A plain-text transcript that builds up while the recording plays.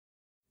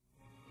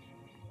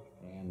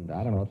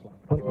I don't know.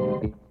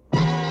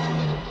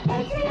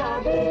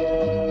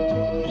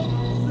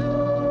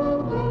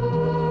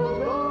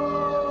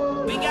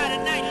 We got a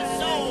night of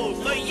soul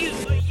for you.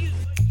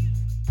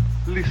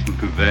 Listen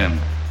to them.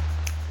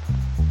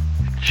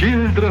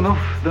 Children of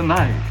the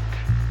night.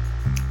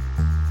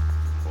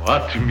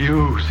 What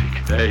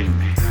music they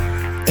make.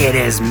 It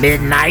is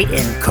midnight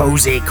in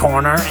Cozy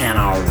Corner and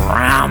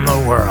around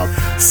the world.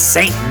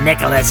 St.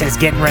 Nicholas is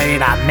getting ready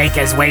to make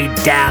his way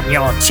down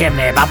your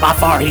chimney, but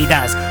before he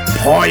does,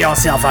 pour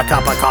yourself a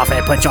cup of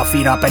coffee, put your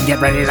feet up, and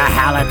get ready to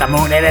howl at the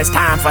moon. It is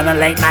time for the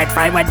Late Night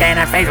Fright with Dan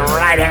and Faith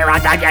right here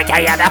on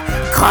the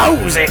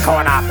Cozy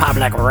Corner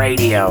Public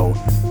Radio.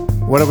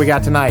 What do we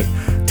got tonight?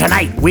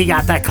 Tonight, we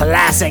got the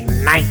classic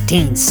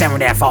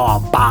 1974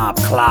 Bob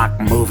Clark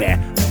movie,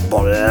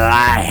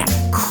 Black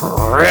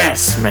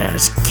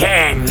Christmas.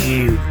 Can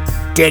you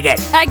dig it?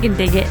 I can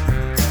dig it.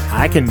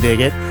 I can dig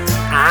it.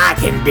 I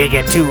can dig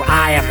it too.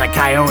 I am the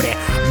Coyote.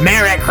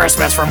 Merry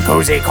Christmas from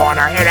Cozy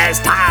Corner. It is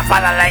time for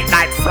the Late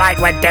Night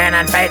Fright with Dan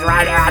and Faith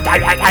right here on the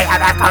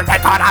Cozy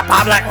Corner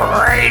Public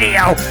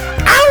Radio.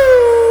 Ow!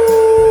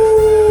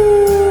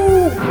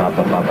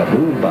 Baba baba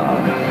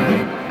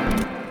booba.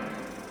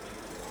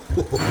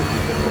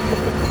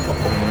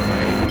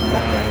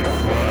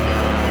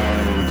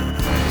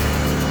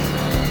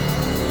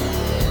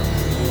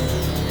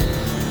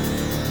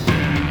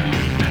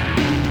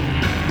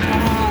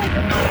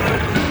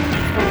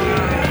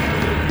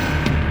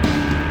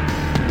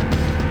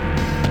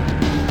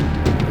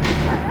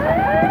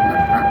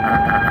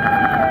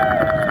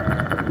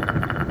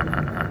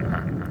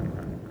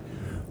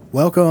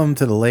 Welcome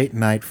to the Late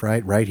Night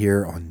Fright right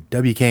here on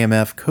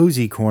WKMF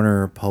Cozy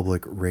Corner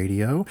Public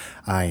Radio.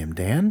 I am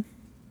Dan,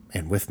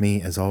 and with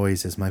me, as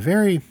always, is my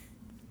very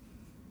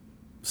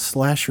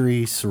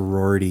slashery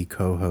sorority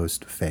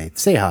co-host, Faith.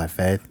 Say hi,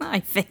 Faith. Hi,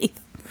 Faith.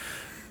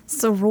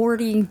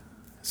 Sorority.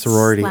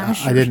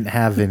 Slasher. I didn't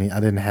have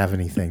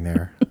anything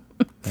there.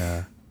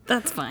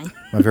 That's fine.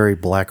 My very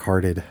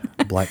black-hearted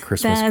Black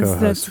Christmas co-host.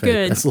 That's Faith.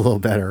 good. That's a little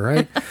better,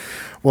 right?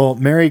 Well,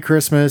 Merry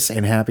Christmas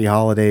and Happy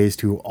Holidays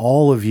to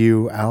all of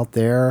you out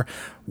there.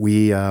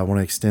 We want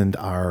to extend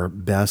our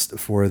best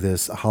for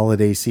this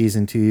holiday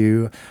season to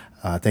you.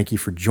 Thank you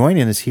for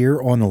joining us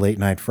here on the Late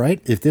Night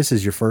Fright. If this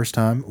is your first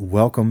time,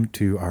 welcome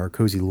to our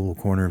cozy little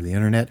corner of the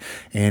internet.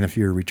 And if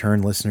you're a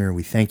return listener,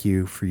 we thank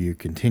you for your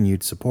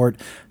continued support.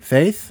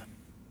 Faith,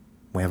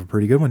 we have a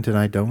pretty good one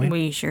tonight, don't we?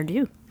 We sure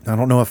do. I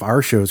don't know if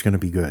our show is going to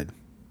be good,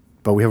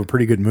 but we have a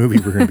pretty good movie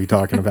we're going to be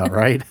talking about,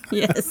 right?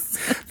 Yes.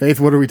 Faith,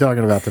 what are we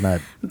talking about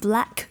tonight?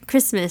 Black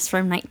Christmas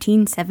from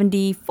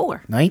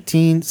 1974.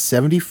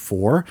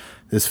 1974.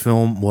 This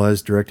film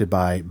was directed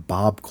by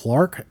Bob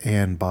Clark,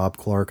 and Bob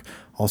Clark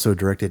also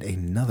directed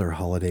another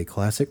holiday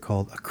classic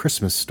called A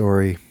Christmas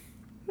Story.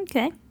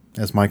 Okay.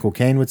 As Michael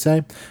Caine would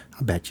say,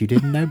 I bet you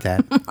didn't know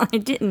that. I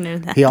didn't know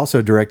that. He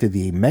also directed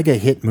the mega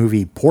hit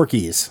movie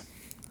Porky's.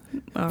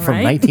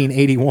 From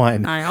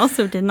 1981. I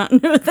also did not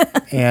know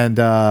that. And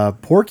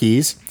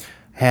Porky's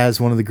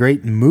has one of the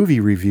great movie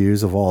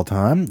reviews of all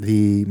time.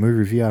 The movie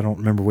review, I don't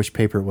remember which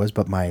paper it was,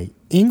 but my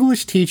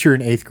English teacher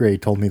in 8th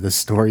grade told me this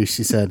story.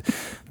 She said,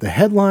 the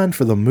headline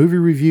for the movie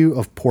review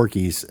of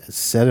Porky's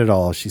said it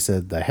all. She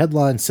said, the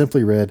headline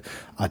simply read,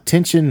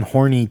 "Attention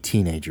horny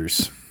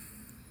teenagers."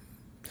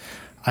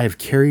 I have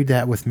carried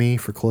that with me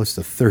for close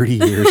to 30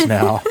 years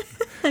now.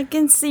 I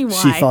can see why.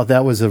 She thought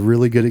that was a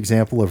really good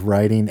example of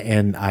writing,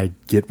 and I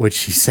get what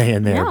she's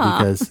saying there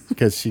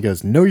because she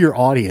goes, know your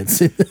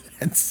audience.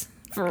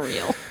 For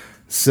real.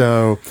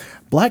 So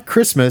Black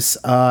Christmas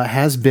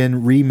has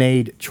been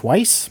remade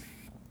twice.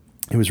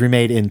 It was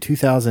remade in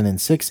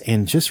 2006,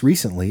 and just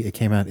recently, it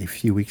came out a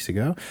few weeks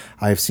ago.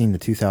 I have seen the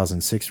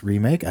 2006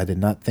 remake. I did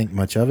not think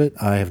much of it.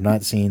 I have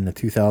not seen the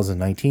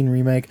 2019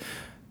 remake.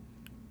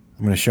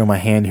 I'm going to show my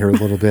hand here a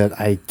little bit.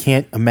 I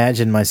can't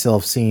imagine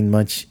myself seeing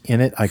much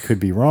in it. I could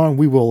be wrong.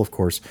 We will, of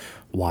course,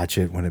 watch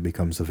it when it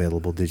becomes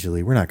available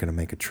digitally. We're not going to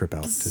make a trip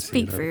out to see it.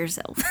 Speak for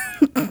yourself.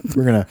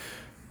 We're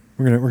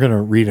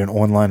gonna read an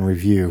online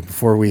review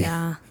before we.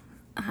 Yeah,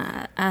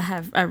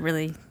 I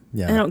really.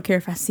 Yeah. I don't care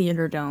if I see it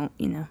or don't.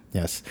 You know.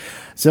 Yes.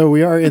 So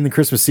we are in the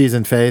Christmas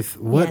season, Faith.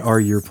 What Yes. are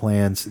your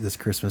plans this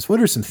Christmas?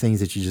 What are some things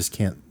that you just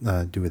can't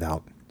do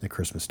without at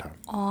Christmas time?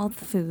 All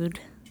the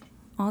food.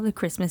 All the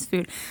Christmas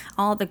food,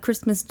 all the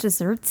Christmas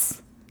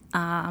desserts.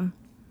 That's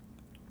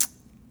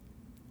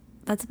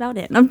about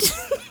it.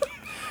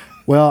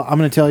 Well, I'm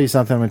going to tell you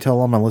something. I'm going to tell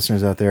all my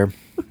listeners out there,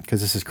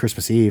 because this is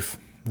Christmas Eve.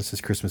 This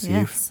is Christmas Eve.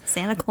 Yes,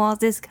 Santa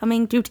Claus is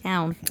coming to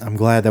town. I'm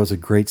glad that was a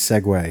great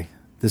segue.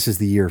 This is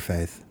the year,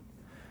 Faith.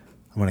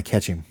 I'm going to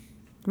catch him.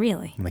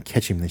 Really? I'm going to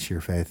catch him this year,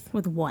 Faith.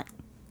 With what?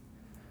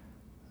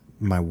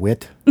 My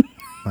wit,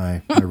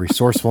 my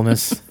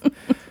resourcefulness,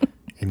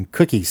 and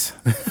cookies.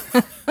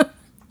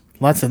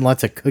 Lots and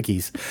lots of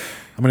cookies.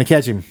 I'm going to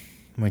catch him.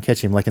 I'm going to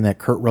catch him like in that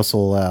Kurt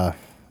Russell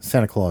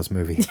Santa Claus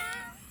movie.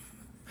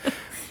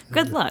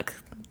 Good luck.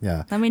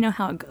 Yeah. Let me know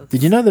how it goes.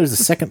 Did you know there's a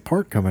second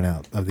part coming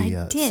out of the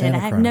I did. Santa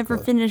I've never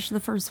Chronicles? finished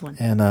the first one.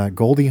 And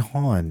Goldie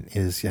Hawn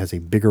has a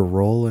bigger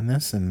role in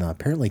this, and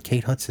apparently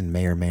Kate Hudson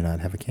may or may not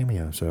have a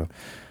cameo. So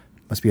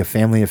must be a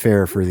family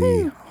affair for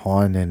the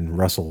Hawn and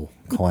Russell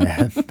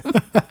clan.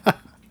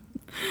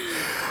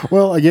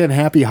 Well, again,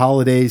 happy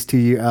holidays to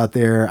you out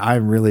there.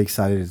 I'm really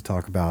excited to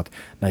talk about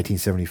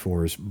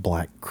 1974's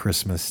Black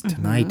Christmas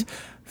tonight,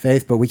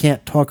 Faith, but we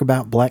can't talk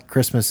about Black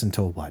Christmas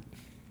until what?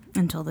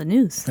 Until the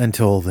news.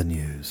 Until the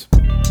news.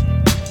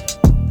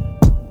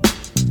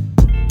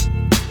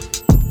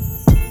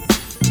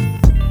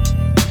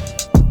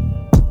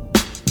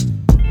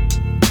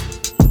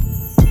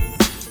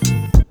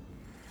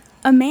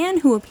 A man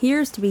who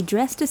appears to be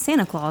dressed as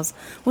Santa Claus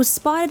was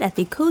spotted at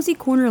the Cozy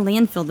Corner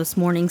landfill this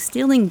morning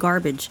stealing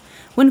garbage.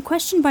 When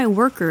questioned by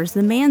workers,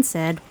 the man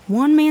said,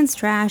 "One man's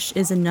trash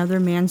is another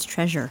man's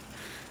treasure.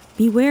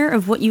 Beware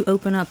of what you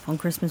open up on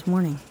Christmas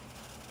morning."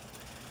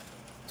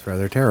 It's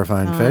rather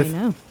terrifying, I Faith.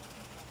 know.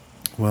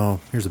 Well,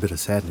 here's a bit of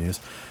sad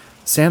news.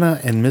 Santa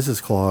and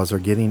Mrs. Claus are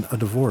getting a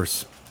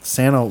divorce.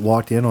 Santa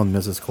walked in on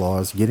Mrs.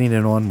 Claus getting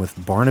it on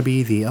with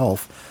Barnaby the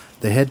elf,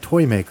 the head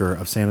toy maker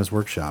of Santa's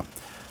workshop.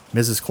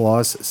 Mrs.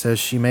 Claus says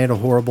she made a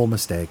horrible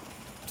mistake.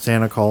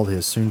 Santa called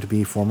his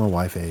soon-to-be former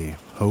wife a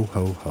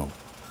ho-ho-ho.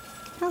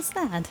 How's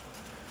that?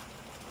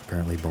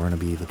 Apparently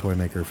Barnaby the toy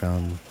maker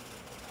found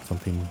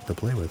something to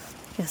play with.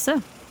 Yes,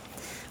 so.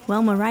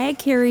 Well, Mariah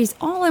Carey's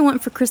All I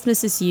Want for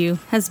Christmas Is You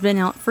has been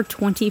out for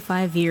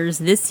 25 years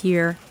this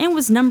year and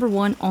was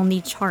 #1 on the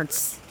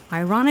charts.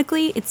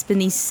 Ironically, it's been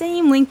the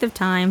same length of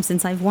time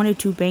since I've wanted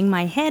to bang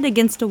my head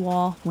against a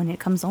wall when it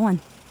comes on.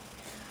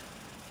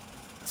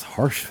 It's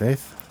harsh,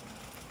 Faith.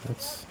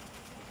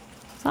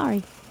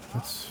 Sorry.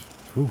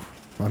 Ooh,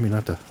 I mean,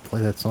 not to play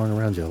that song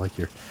around you. I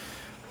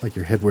like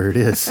your head where it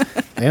is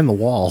and the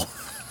wall.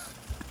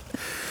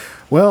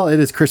 Well, it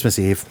is Christmas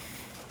Eve.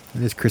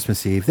 It is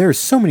Christmas Eve. There are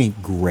so many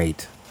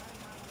great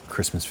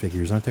Christmas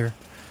figures, aren't there?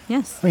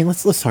 Yes. I mean,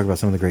 let's talk about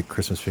some of the great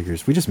Christmas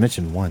figures. We just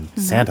mentioned one,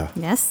 Santa.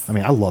 Yes. I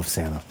mean, I love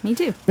Santa. Me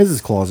too.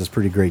 Mrs. Claus is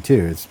pretty great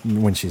too. It's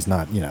when she's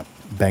not,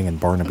 banging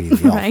Barnaby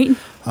the elf.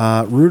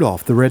 Right.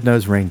 Rudolph, the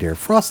red-nosed reindeer.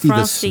 Frosty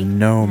the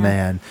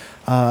snowman.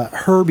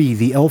 Herbie,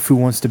 the elf who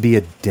wants to be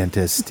a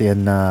dentist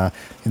in the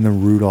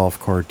Rudolph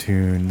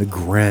cartoon. The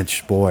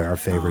Grinch, boy, our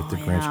favorite, the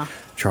Grinch. Yeah.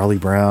 Charlie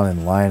Brown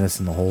and Linus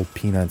and the whole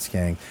Peanuts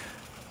gang.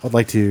 I'd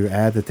like to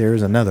add that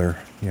there's another,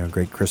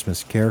 great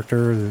Christmas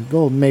character.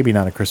 Well, maybe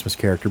not a Christmas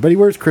character, but he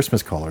wears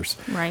Christmas colors.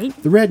 Right.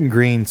 The red and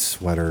green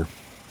sweater.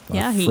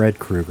 Yeah, Fred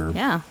Krueger.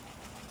 Yeah.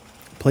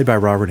 Played by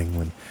Robert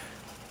Englund.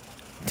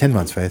 10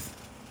 months, Faith.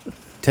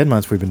 10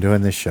 months we've been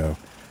doing this show.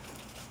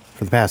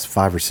 For the past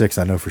 5 or 6,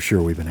 I know for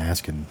sure we've been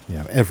asking,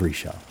 every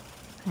show.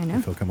 I know.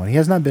 If he'll come on. He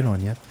has not been on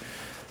yet.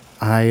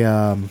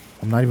 I'm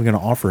not even going to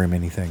offer him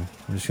anything.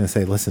 I'm just going to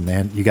say, listen,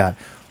 man, you got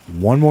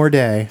one more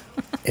day,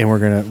 and we're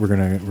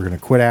gonna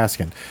quit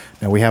asking.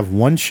 Now we have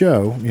one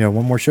show,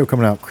 one more show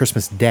coming out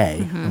Christmas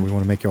Day, and we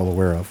want to make you all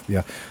aware of.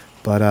 Yeah,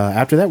 but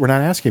after that, we're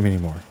not asking him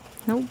anymore.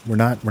 Nope. We're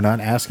not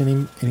asking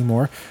him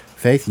anymore.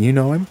 Faith, you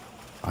know him,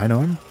 I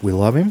know him, we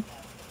love him.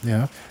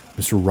 Yeah,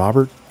 Mr.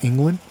 Robert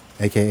Englund,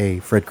 aka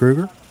Fred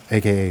Krueger,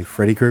 aka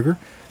Freddy Krueger,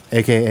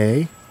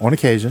 aka on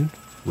occasion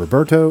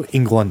Roberto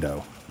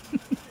Englundo.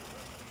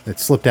 It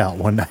slipped out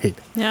one night.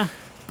 Yeah.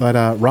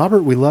 But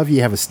Robert, we love you.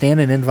 You have a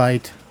stand-in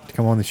invite to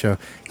come on the show.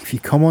 If you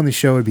come on the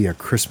show, it'd be a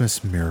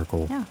Christmas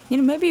miracle. Yeah.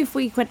 Maybe if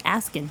we quit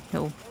asking,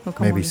 he'll come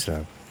on. Maybe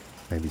so.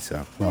 Maybe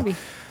so. Well, Maybe.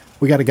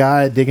 we got a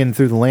guy digging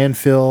through the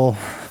landfill,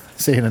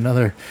 saying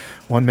another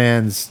one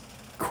man's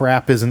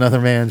crap is another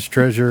man's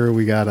treasure.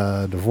 We got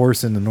a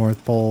divorce in the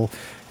North Pole,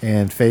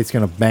 and Faith's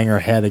going to bang her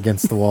head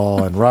against the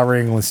wall, and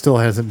Robert Englund still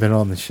hasn't been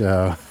on the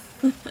show.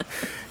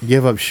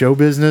 Give up show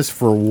business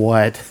for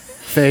what?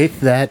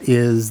 Faith, that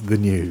is the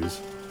news.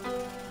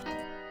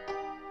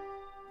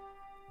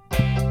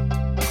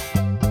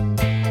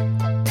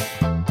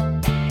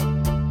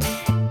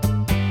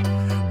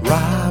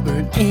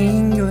 Robert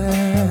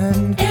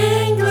Englund.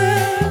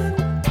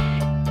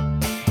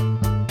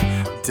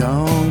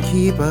 Don't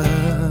keep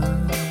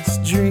us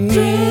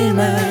dreaming.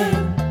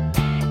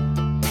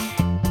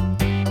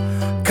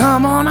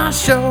 Come on our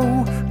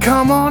show,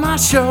 come on our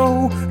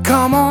show,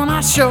 come on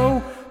our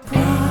show.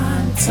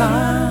 Prime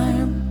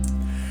time.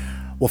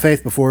 Well,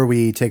 Faith, before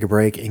we take a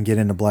break and get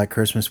into Black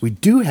Christmas, we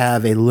do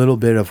have a little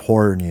bit of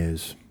horror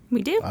news.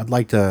 We do. I'd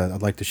like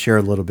to share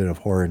a little bit of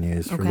horror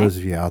news for those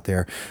of you out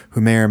there who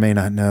may or may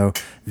not know.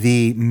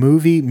 The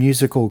movie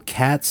musical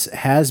Cats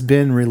has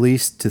been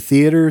released to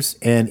theaters,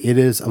 and it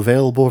is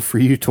available for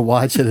you to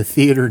watch at a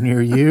theater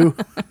near you.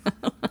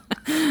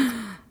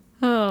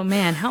 Oh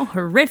man, how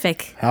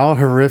horrific! How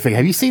horrific!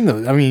 Have you seen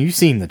you've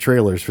seen the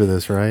trailers for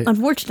this, right?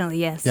 Unfortunately,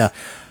 yes. Yeah.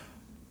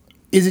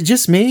 Is it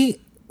just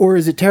me, or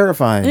is it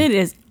terrifying? It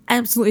is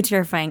absolutely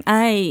terrifying.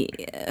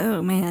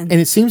 Oh man. And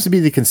it seems to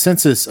be the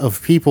consensus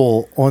of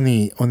people on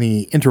the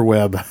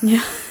interweb.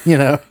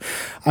 Yeah.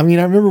 I mean,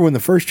 I remember when the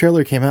first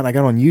trailer came out, I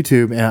got on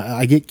YouTube and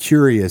I get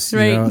curious,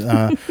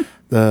 Right.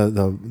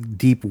 the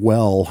deep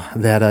well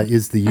that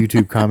is the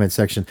YouTube comment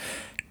section.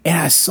 And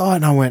I saw it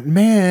and I went,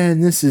 man,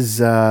 this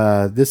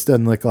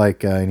doesn't look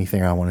like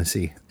anything I want to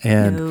see.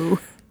 And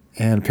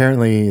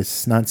apparently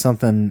it's not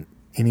something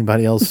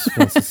anybody else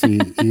wants to see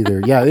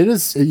either. Yeah, it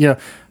is.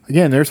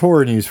 Again, there's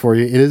horror news for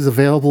you. It is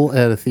available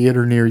at a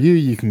theater near you.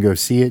 You can go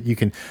see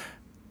it.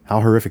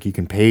 How horrific, you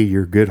can pay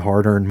your good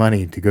hard-earned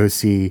money to go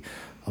see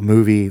a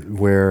movie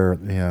where,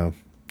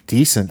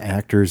 decent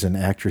actors and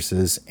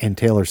actresses and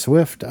Taylor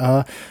Swift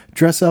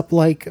dress up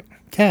like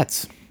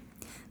cats.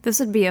 This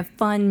would be a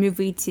fun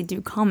movie to do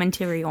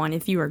commentary on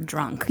if you were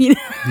drunk.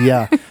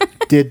 Yeah.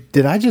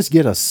 Did I just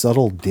get a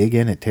subtle dig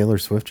in at Taylor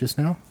Swift just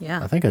now?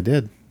 Yeah. I think I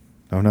did.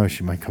 Oh no,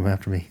 she might come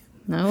after me.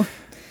 No.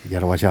 You got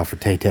to watch out for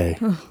Tay Tay.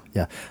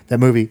 Yeah. That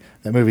movie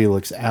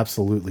looks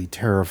absolutely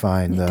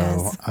terrifying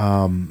though.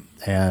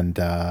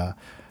 Does.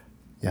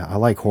 I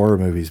like horror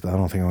movies, but I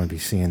don't think I want to be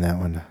seeing that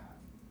one.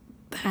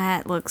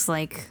 That looks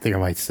like I think I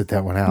might sit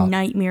that one out.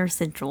 Nightmare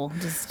Central.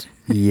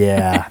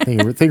 Yeah, I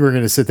think we're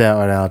going to sit that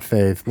one out,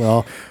 Faith.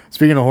 Well,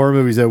 speaking of horror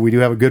movies, though, we do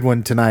have a good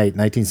one tonight.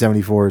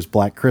 1974's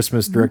Black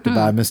Christmas, directed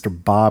by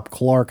Mr. Bob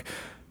Clark.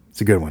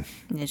 It's a good one.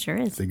 It sure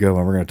is. It's a good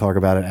one. We're going to talk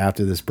about it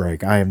after this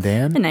break. I am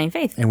Dan. And I'm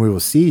Faith. And we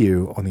will see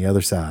you on the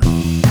other side.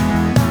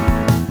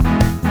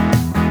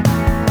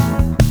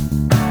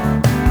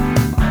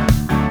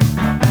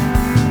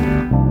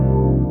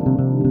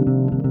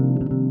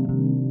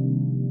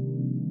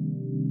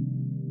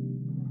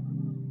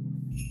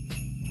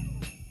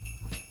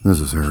 This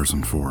is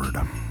Harrison Ford,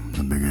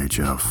 the Big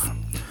HF,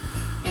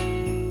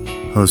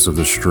 host of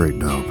The Straight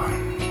Dope,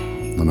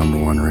 the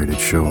 #1 rated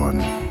show on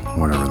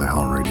whatever the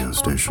hell radio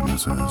station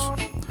this is.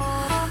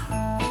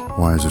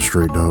 Why is The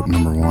Straight Dope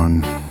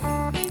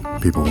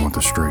 #1? People want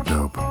the straight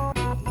dope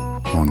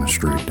on The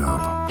Straight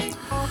Dope.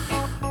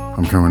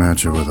 I'm coming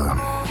at you with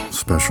a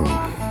special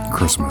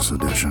Christmas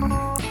edition.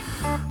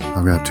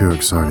 I've got 2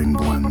 exciting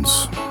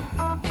blends.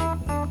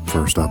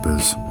 First up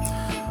is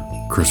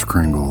Kris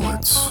Kringle.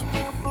 It's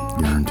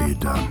guaranteed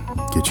to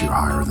get you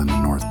higher than the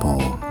North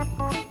Pole.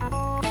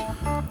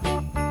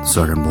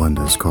 Second blend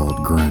is called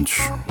Grinch.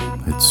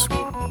 It's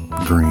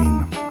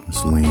green,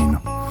 it's lean,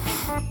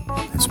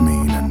 it's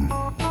mean, and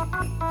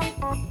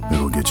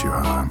it'll get you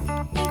high.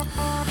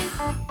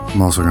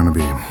 I'm also going to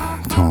be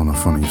telling a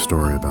funny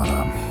story about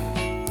a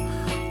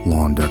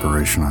lawn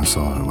decoration I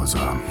saw. It was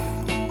a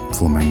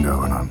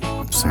flamingo in a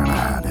Santa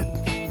hat.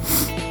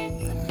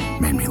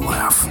 It made me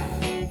laugh.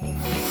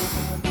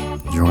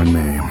 Join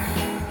me,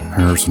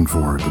 Harrison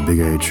Ford, the Big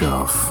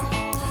HF,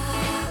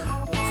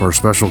 for a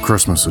special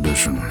Christmas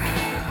edition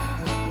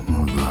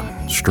of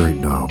the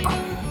Straight Dope.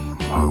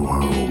 Ho,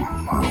 ho,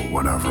 ho,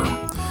 whatever.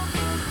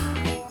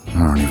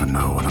 I don't even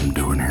know what I'm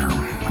doing here.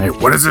 Hey,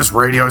 what is this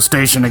radio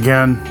station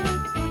again?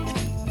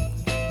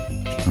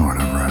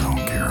 Whatever, I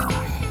don't care.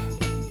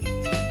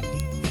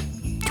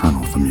 Turn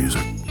off the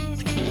music.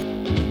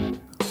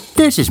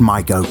 This is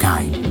Mike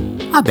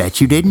O'Kane. I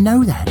bet you didn't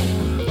know that.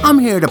 I'm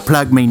here to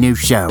plug me new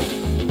show.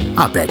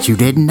 I bet you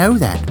didn't know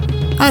that.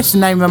 That's the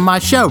name of my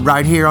show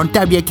right here on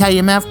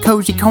WKMF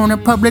Cozy Corner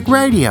Public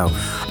Radio.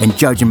 And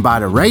judging by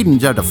the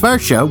ratings of the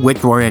first show,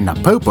 which were in the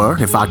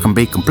pooper, if I can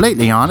be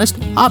completely honest,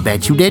 I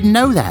bet you didn't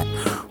know that.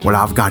 Well,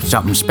 I've got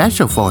something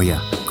special for you.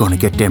 Gonna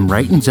get them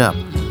ratings up.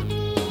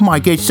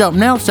 Might get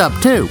something else up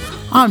too.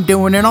 I'm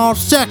doing an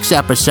all-sex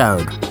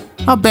episode.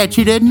 I bet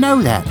you didn't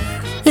know that.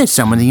 Here's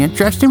some of the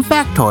interesting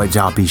factoids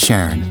I'll be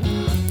sharing.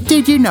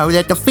 Did you know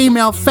that the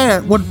female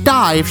ferret will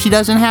die if she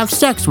doesn't have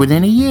sex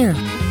within a year?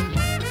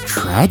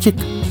 Tragic.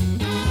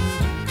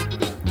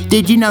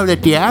 Did you know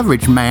that the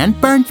average man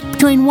burns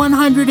between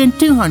 100 and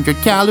 200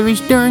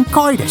 calories during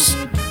coitus?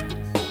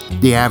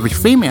 The average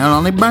female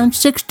only burns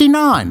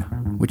 69,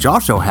 which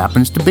also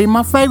happens to be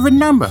my favorite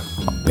number.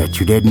 I bet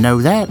you didn't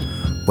know that,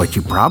 but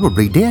you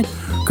probably did,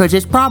 because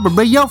it's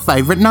probably your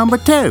favorite number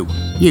too,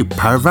 you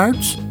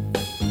perverts.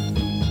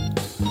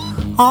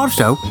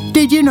 Also,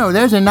 did you know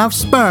there's enough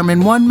sperm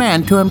in one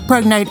man to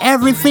impregnate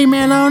every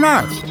female on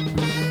Earth?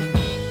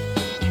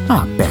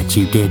 I bet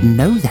you didn't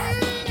know that.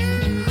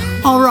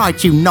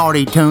 Alright, you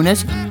naughty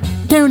tuners,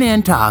 tune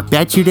in to I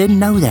Bet You Didn't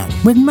Know That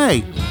with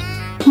me,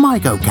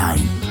 Mike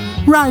O'Kane,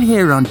 right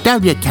here on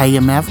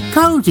WKMF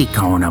Cozy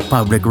Corner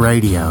Public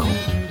Radio.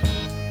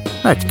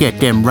 Let's get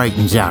them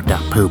ratings out the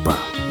pooper.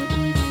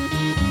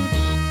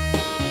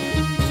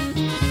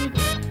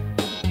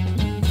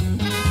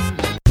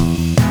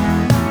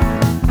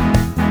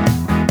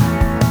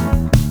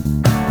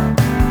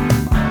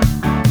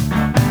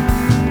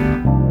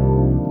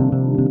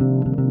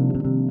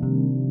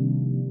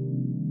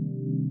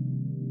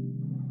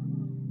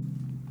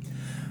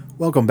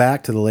 Welcome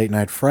back to the Late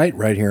Night Fright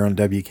right here on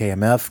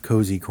WKMF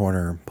Cozy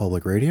Corner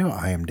Public Radio.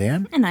 I am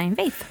Dan. And I am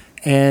Faith.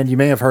 And you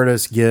may have heard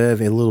us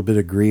give a little bit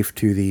of grief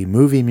to the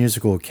movie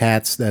musical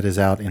Cats that is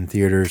out in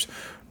theaters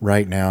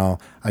right now.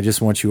 I just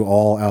want you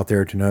all out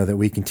there to know that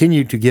we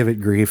continue to give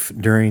it grief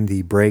during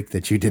the break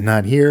that you did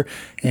not hear.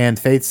 And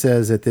Faith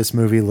says that this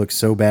movie looks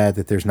so bad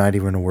that there's not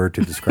even a word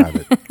to describe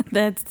it.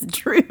 That's the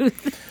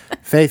truth.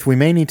 Faith, we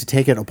may need to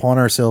take it upon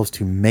ourselves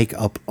to make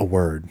up a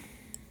word.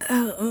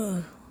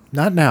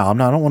 Not now. I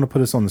don't want to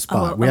put us on the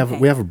spot. Oh, okay.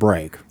 We have a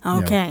break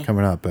Okay.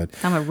 coming up, but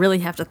I'm going to really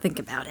have to think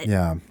about it.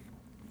 yeah.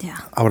 Yeah.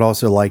 I would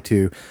also like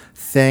to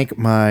thank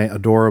my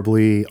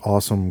adorably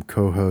awesome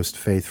co-host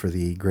Faith for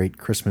the great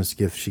Christmas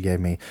gift she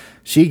gave me.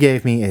 She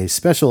gave me a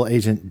Special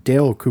Agent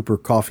Dale Cooper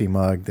coffee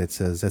mug that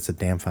says, "That's a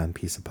damn fine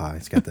piece of pie."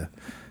 It's got the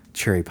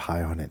cherry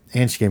pie on it.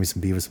 And she gave me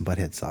some Beavis and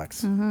Butthead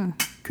socks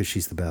because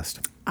she's the best.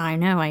 I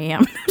know I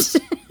am.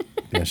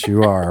 Yes,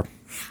 you are.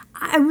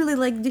 I really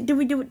like.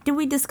 Did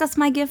we discuss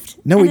my gift?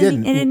 No, we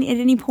didn't. At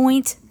any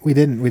point. We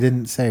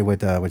didn't say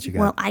what you got.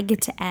 Well, I get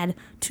to add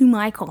to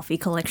my coffee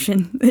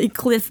collection a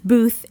Cliff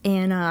Booth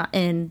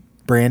and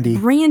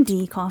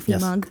Brandy coffee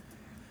mug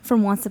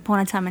from Once Upon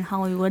a Time in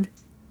Hollywood.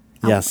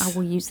 Yes, I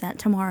will use that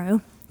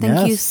tomorrow.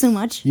 Thank you so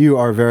much. You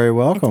are very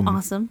welcome. It's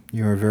awesome.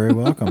 You are very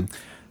welcome.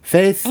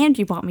 Faith. And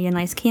you bought me a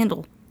nice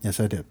candle.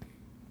 Yes, I did.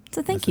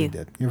 So thank you. I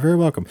did. You're very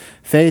welcome.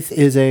 Faith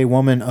is a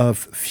woman of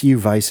few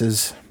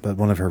vices, but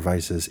one of her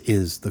vices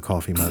is the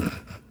coffee mug.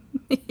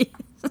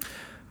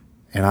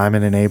 And I'm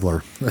an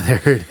enabler.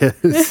 There it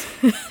is.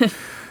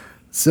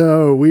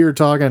 So we were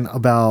talking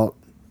about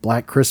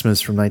Black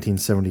Christmas from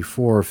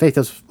 1974. Faith,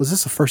 was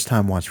this a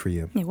first-time watch for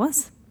you? It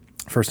was.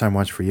 First-time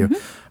watch for you.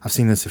 I've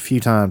seen this a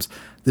few times.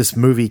 This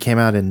movie came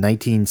out in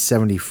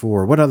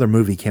 1974. What other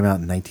movie came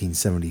out in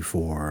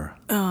 1974?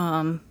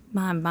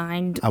 My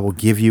mind. I will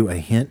give you a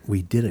hint.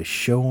 We did a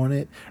show on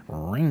it.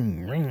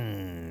 Ring,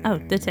 ring. Oh,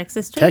 the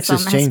Texas Chainsaw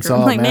Texas Massacre. Chainsaw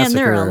I'm like, Massacre.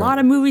 man, there are a lot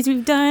of movies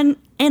we've done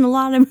and a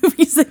lot of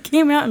movies that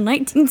came out in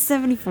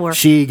 1974.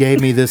 She gave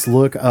me this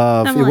look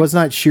of, I'm it like, was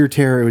not sheer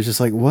terror. It was just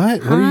like,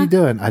 what? What are you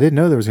doing? I didn't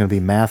know there was going to be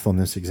math on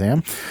this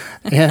exam.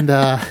 And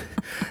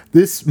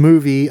this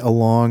movie,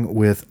 along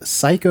with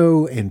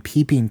Psycho and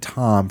Peeping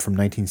Tom from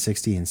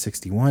 1960 and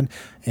 61,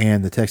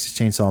 and the Texas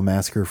Chainsaw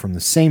Massacre from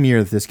the same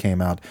year that this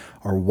came out,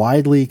 are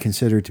widely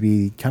considered to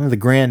be kind of the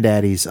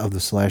granddaddies of the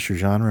slasher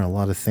genre. A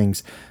lot of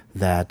things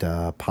that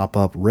pop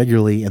up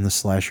regularly in the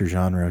slasher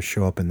genre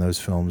show up in those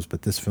films,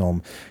 but this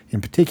film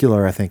in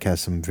particular, I think, has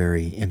some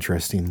very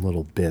interesting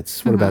little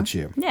bits. What about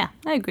you? Yeah,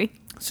 I agree.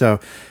 So,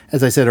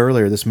 as I said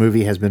earlier, this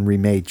movie has been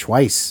remade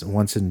twice,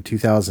 once in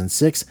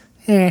 2006,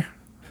 and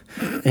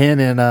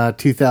in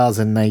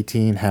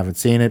 2019. Haven't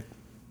seen it.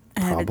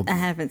 I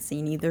haven't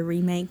seen either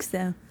remakes,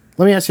 though.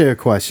 Let me ask you a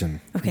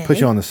question. Okay.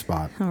 Put you on the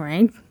spot. All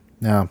right.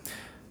 Now,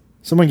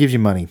 someone gives you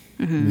money.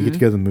 You get to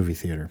go to the movie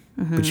theater.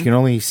 But you can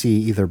only see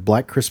either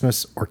Black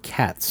Christmas or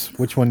Cats.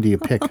 Which one do you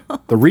pick?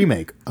 The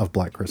remake of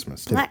Black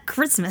Christmas. Black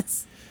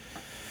Christmas.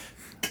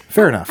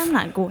 Fair enough. I'm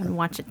not going to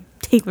watch a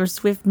Taylor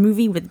Swift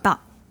movie about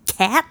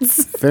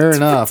cats. Fair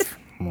enough.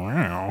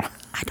 Wow.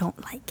 I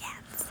don't like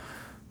cats.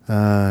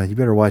 You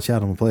better watch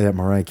out. I'm going to play that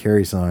Mariah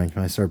Carey song. You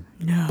might start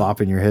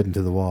bopping your head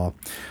into the wall.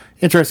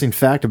 Interesting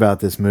fact about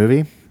this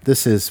movie.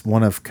 This is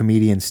one of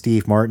comedian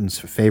Steve Martin's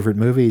favorite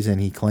movies,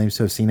 and he claims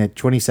to have seen it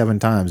 27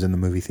 times in the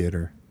movie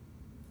theater.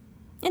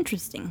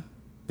 Interesting.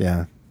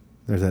 Yeah.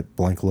 There's that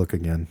blank look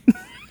again.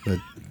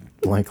 That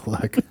blank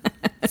look.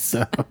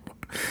 So,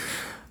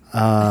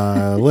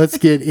 let's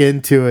get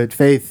into it.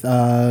 Faith,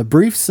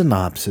 brief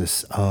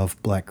synopsis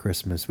of Black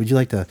Christmas. Would you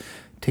like to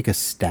take a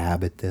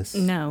stab at this?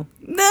 No.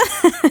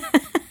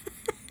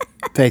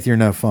 Faith, you're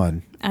no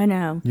fun. I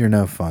know. You're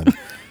no fun.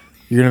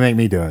 You're going to make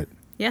me do it.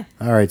 Yeah.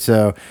 All right.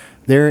 So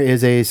there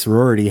is a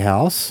sorority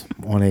house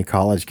on a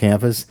college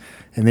campus,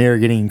 and they are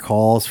getting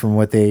calls from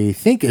what they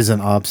think is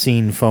an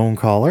obscene phone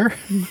caller.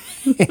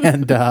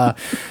 And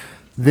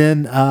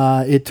then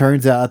it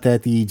turns out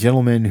that the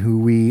gentleman who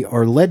we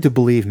are led to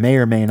believe may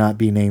or may not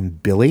be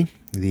named Billy,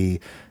 the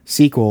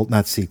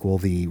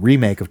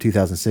remake of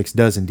 2006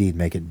 does indeed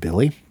make it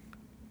Billy.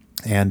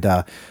 And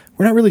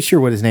we're not really sure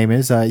what his name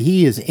is.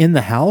 He is in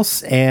the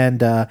house,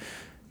 and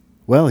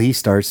well, he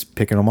starts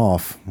picking them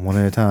off one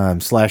at a time,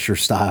 slasher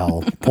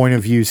style, point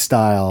of view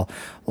style.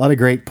 A lot of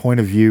great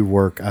point of view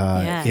work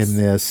in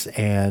this,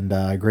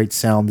 and great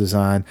sound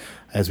design.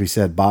 As we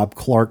said, Bob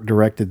Clark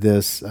directed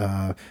this.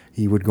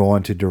 He would go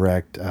on to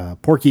direct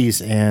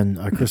Porky's and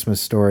A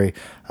Christmas Story.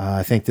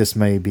 I think this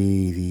may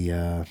be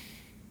the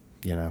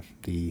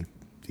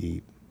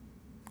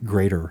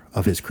greater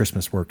of his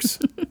Christmas works,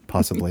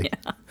 possibly.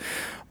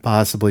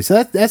 Possibly.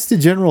 So that's the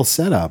general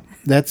setup.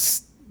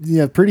 That's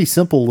pretty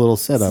simple little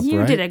setup, you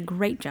right? did a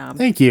great job.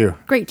 Thank you.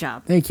 Great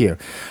job. Thank you.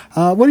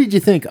 What did you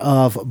think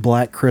of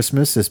Black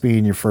Christmas, this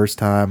being your first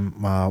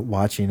time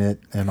watching it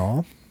and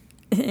all?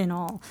 And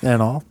all.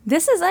 And all.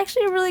 This is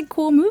actually a really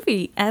cool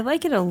movie. I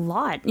like it a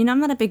lot. I'm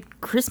not a big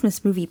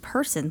Christmas movie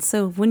person,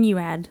 so when you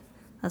add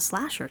a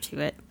slasher to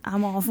it,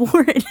 I'm all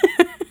for it.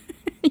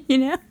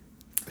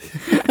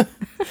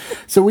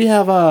 So we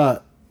have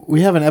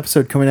an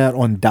episode coming out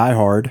on Die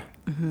Hard.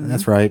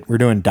 That's right. We're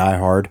doing Die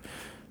Hard.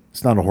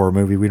 It's not a horror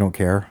movie. We don't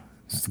care.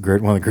 It's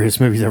one of the greatest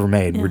movies ever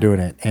made. Yeah. We're doing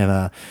it.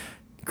 And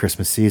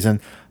Christmas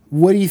season.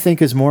 What do you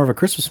think is more of a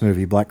Christmas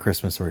movie, Black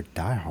Christmas or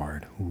Die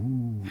Hard?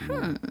 Ooh.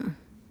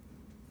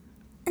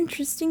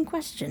 Interesting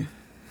question.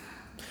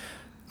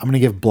 I'm going to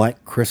give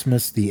Black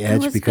Christmas the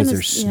edge because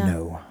there's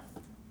snow.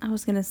 I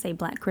was going to say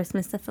Black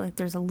Christmas. I feel like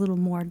there's a little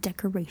more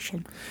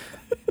decoration.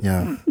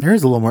 Yeah, there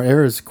is a little more.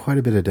 There is quite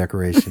a bit of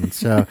decoration.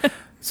 So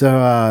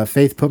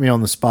Faith put me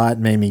on the spot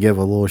and made me give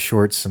a little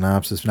short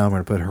synopsis. Now I'm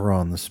going to put her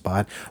on the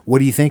spot. What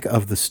do you think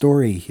of the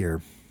story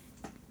here?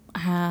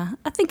 I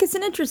think it's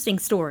an interesting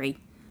story.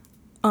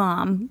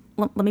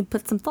 Let me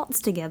put some thoughts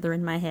together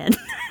in my head.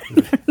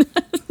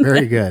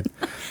 Very good.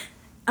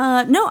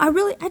 No,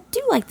 I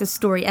do like the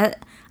story.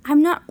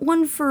 I'm not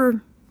one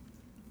for,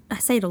 I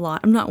say it a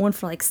lot, I'm not one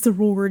for like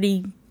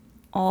sorority,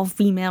 all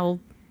female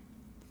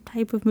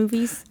type of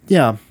movies.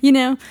 Yeah. You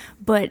know,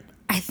 but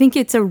I think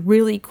it's a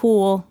really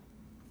cool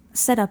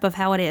setup of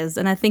how it is.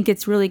 And I think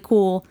it's really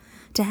cool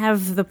to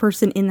have the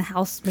person in the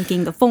house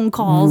making the phone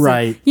calls.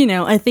 Right. And,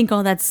 I think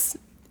all that's,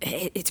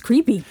 it's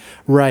creepy.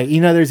 Right.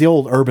 There's the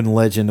old urban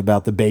legend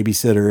about the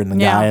babysitter and the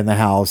guy in the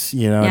house,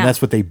 and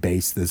that's what they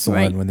based this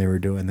on when they were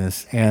doing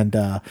this. And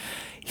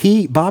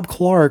Bob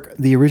Clark,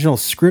 the original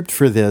script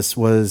for this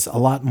was a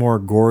lot more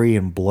gory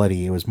and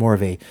bloody. It was more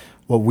of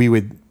what we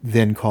would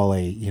then call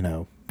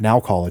now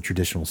call a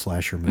traditional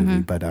slasher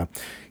movie. But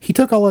he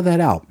took all of that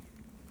out.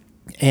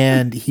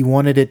 And he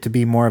wanted it to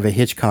be more of a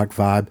Hitchcock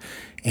vibe,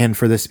 and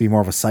for this to be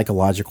more of a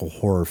psychological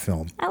horror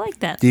film. I like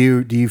that.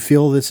 Do you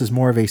feel this is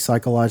more of a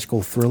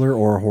psychological thriller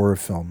or a horror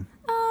film?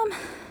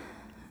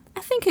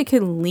 I think it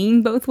could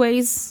lean both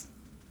ways,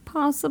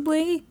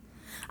 possibly.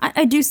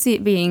 I do see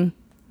it being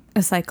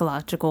a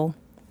psychological,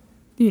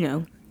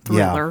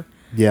 thriller.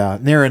 Yeah.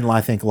 Therein, I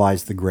think,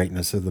 lies the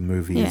greatness of the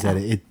movie, is that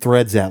it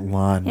threads that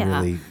line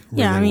really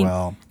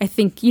well. I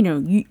think, you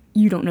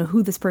don't know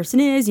who this person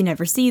is. You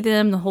never see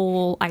them. The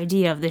whole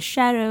idea of the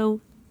shadow.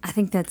 I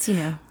think that's,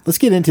 Let's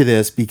get into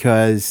this,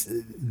 because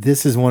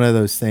this is one of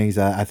those things.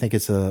 I think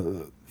it's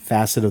a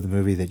facet of the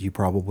movie that you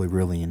probably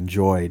really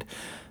enjoyed,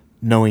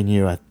 knowing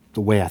you the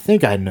way I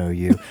think I know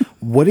you.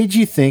 What did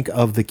you think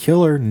of the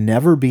killer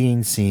never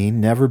being seen,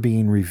 never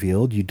being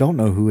revealed? You don't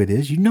know who it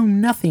is. You know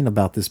nothing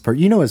about this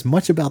person. You know as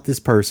much about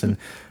this person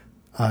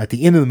at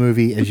the end of the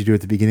movie as you do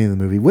at the beginning of the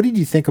movie. What did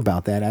you think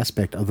about that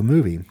aspect of the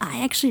movie?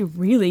 I actually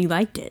really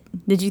liked it.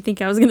 Did you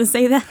think I was going to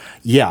say that?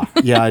 Yeah,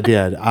 I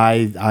did.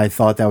 I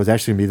thought that was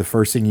actually going to be the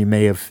first thing you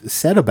may have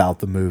said about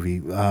the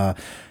movie.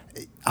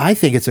 I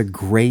think it's a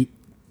great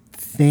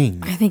thing.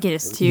 I think it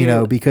is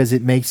too. Because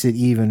it makes it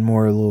even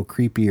more a little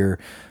creepier.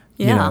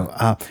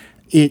 Yeah.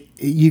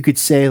 You could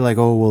say like,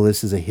 oh, well,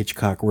 this is a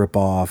Hitchcock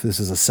ripoff. This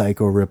is a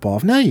Psycho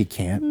ripoff. No, you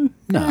can't.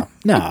 No.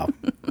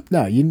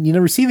 You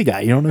never see the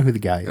guy. You don't know who the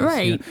guy is.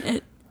 Right.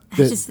 I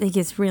just think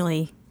it's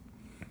really,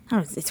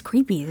 it's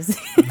creepy.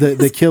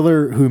 the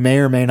killer who may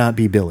or may not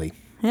be Billy.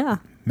 Yeah.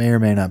 May or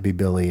may not be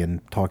Billy and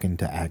talking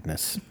to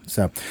Agnes.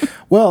 So,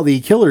 well,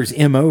 the killer's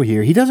MO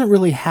here, he doesn't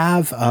really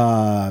have,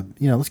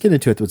 let's get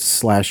into it with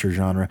slasher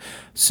genre.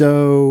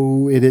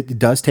 So it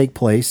does take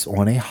place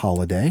on a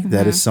holiday. Mm-hmm.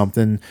 That is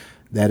something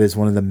that is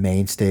one of the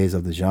mainstays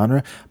of the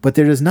genre. But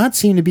there does not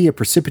seem to be a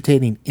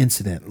precipitating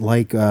incident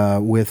like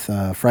with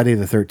Friday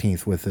the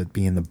 13th, with it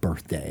being the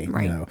birthday,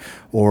 right.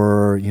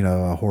 Or,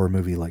 a horror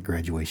movie like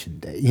Graduation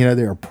Day.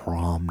 Their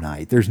prom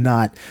night. There's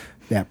not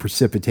that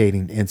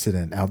precipitating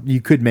incident.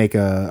 You could make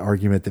a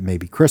argument that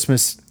maybe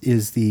Christmas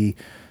is the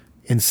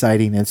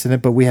inciting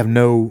incident, but we have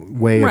no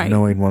way of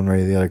knowing one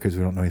way or the other because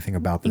we don't know anything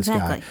about this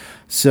guy.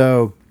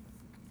 So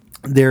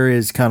there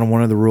is kind of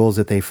one of the rules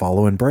that they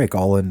follow and break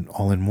all in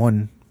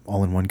one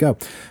go.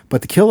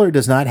 But the killer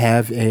does not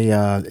have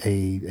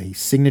a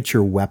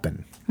signature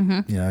weapon.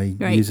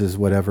 Mm-hmm. He uses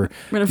whatever.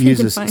 He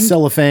uses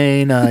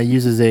cellophane,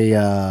 uses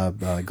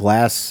a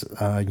glass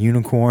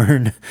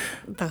unicorn.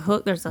 The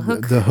hook, there's a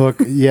hook. The hook,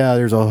 yeah,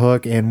 there's a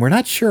hook. And we're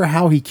not sure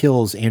how he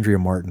kills Andrea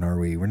Martin, are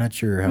we? We're not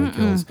sure how he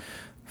kills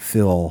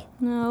Phil.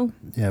 No.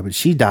 Yeah, but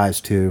she dies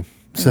too.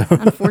 So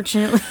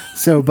unfortunately.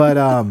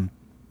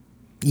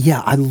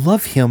 Yeah, I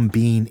love him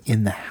being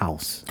in the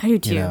house. I do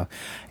too.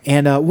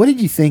 And what did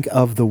you think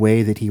of the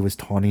way that he was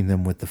taunting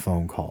them with the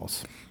phone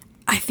calls?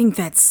 I think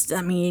that's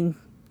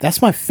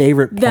my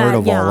favorite part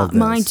of all of this.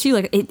 Mine too.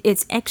 Like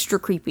it's extra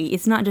creepy.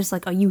 It's not just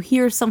like, you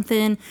hear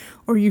something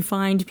or you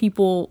find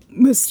people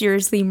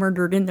mysteriously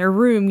murdered in their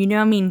room.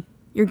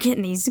 You're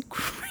getting these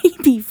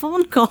creepy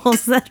phone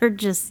calls that are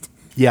just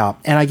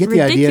and I get ridiculous.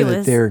 The idea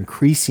that they're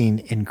increasing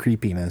in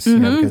creepiness,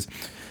 because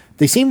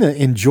they seem to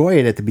enjoy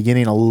it at the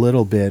beginning a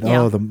little bit.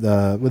 Yeah. Oh,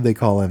 the what do they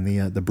call him?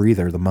 The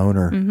breather, the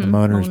moaner. Mm-hmm. The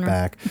moaner's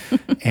back,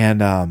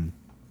 and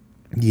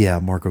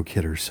Margot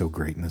Kidder is so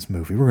great in this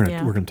movie. We're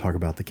gonna talk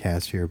about the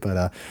cast here,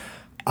 but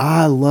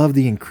I love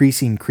the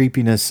increasing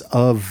creepiness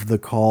of the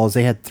calls.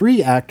 They had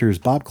 3 actors.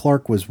 Bob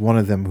Clark was one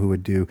of them who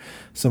would do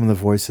some of the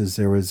voices.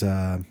 There was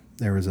an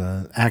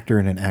actor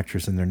and an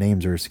actress, and their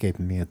names are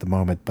escaping me at the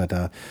moment.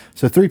 But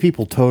so 3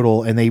 people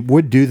total, and they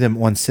would do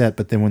them on set.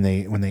 But then when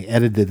they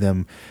edited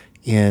them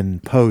in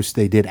post,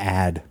 they did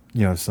add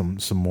some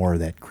more of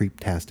that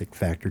creeptastic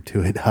factor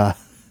to it.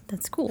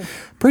 That's cool.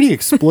 Pretty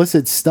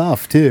explicit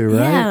stuff too,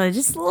 right? Yeah,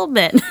 just a little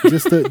bit.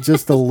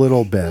 just a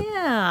little bit.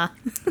 Yeah.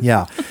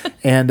 Yeah,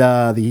 and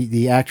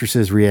the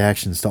actress's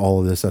reactions to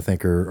all of this, I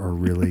think, are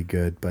really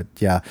good. But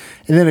yeah,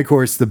 and then of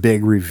course the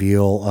big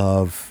reveal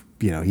of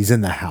he's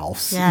in the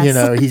house.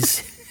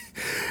 Yes.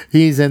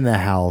 He's in the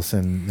house,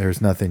 and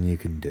there's nothing you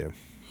can do.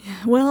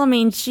 Well, I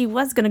mean, she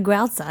was going to go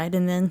outside,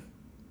 and then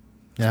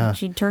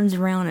she turns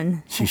around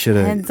and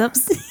heads up.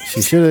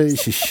 She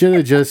should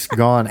have just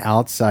gone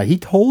outside. He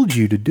told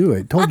you to do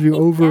it. Told you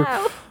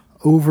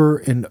over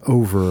and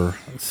over.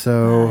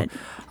 So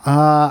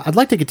I'd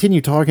like to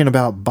continue talking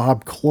about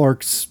Bob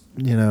Clark's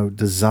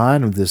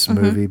design of this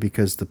movie,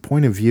 because the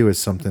point of view is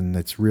something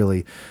that's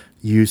really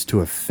used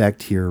to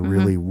effect here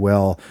really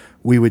well.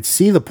 We would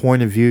see the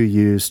point of view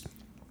used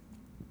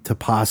to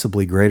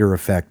possibly greater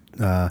effect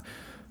a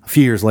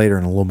few years later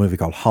in a little movie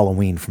called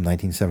Halloween from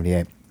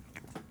 1978.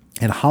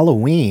 And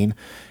Halloween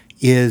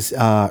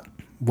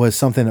was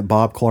something that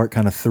Bob Clark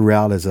kind of threw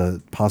out as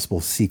a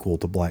possible sequel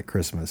to Black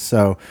Christmas.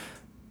 So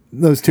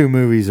those two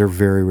movies are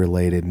very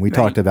related, and we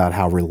talked about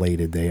how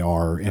related they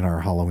are in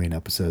our Halloween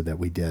episode that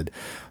we did.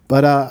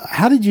 But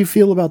how did you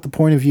feel about the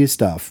point of view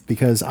stuff?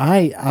 Because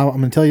I'm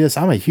going to tell you this,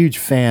 I'm a huge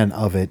fan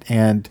of it,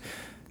 and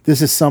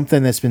this is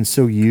something that's been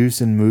so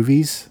used in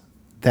movies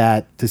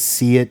that to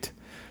see it,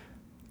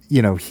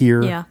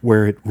 here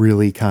where it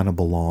really kind of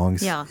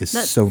belongs is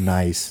so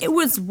nice. It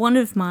was one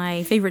of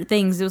my favorite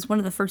things. It was one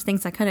of the first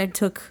things I kind of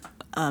took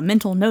a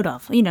mental note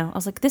of. I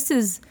was like, this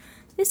is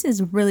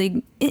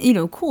really,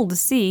 cool to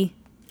see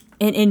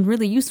and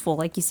really useful.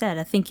 Like you said,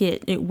 I think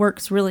it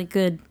works really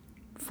good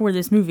for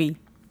this movie.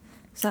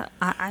 So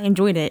I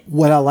enjoyed it.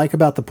 What I like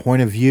about the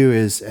point of view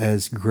is,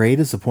 as great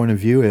as the point of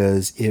view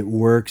is, it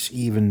works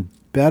even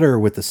better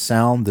with the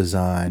sound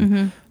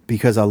design,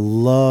 because I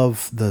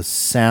love the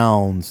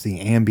sounds, the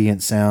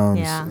ambient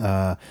sounds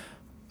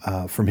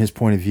from his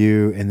point of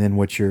view, and then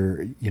what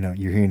you're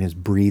hearing his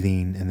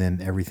breathing, and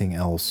then everything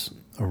else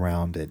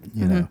around it.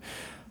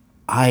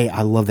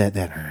 I love that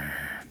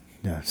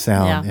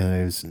sound.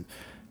 It was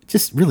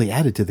just really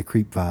added to the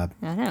creep vibe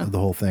of the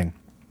whole thing.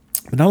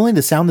 But not only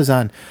the sound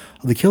design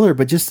of the killer,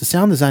 but just the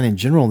sound design in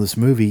general in this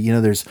movie.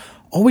 There's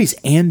always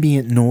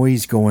ambient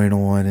noise going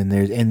on,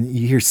 and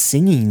you hear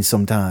singing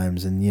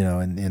sometimes, and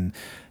and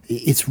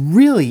it's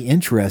really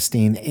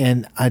interesting.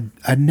 And I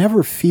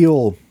never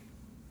feel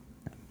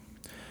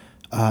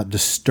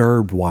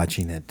disturbed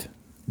watching it,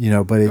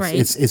 but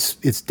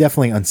it's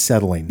definitely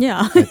unsettling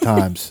at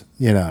times,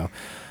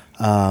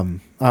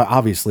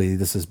 obviously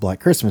this is Black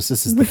Christmas.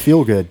 This is the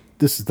feel good.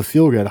 This is the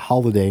feel good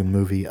holiday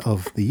movie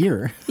of the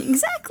year.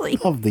 Exactly.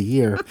 Of the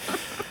year.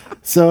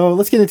 So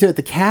let's get into it.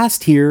 The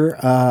cast here,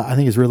 I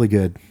think, is really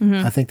good.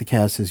 I think the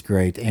cast is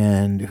great.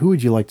 And who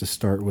would you like to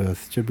start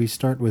with? Should we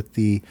start with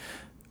the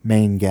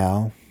main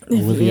gal,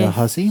 Olivia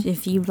Hussey?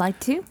 If you'd like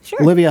to,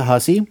 sure. Olivia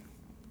Hussey,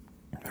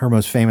 her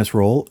most famous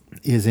role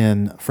is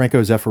in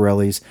Franco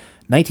Zeffirelli's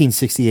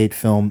 1968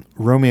 film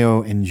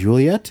Romeo and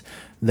Juliet.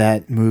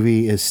 That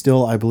movie is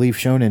still, I believe,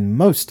 shown in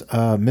most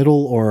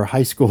middle or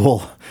high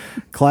school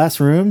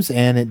classrooms,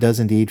 and it does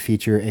indeed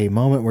feature a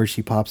moment where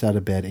she pops out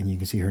of bed and you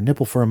can see her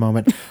nipple for a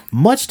moment,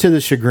 much to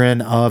the chagrin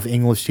of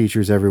English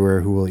teachers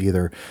everywhere, who will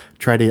either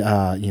try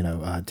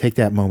to, take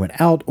that moment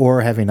out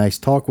or have a nice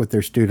talk with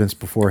their students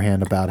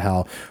beforehand about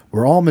how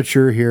we're all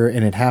mature here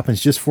and it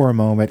happens just for a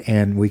moment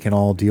and we can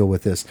all deal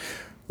with this.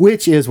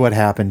 Which is what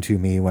happened to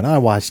me when I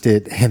watched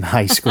it in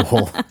high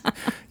school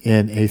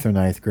in 8th or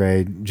 9th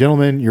grade.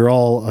 Gentlemen, you're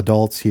all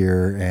adults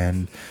here,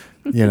 and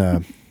you're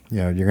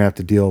gonna have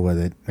to deal with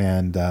it.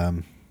 And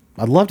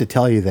I'd love to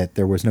tell you that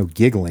there was no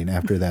giggling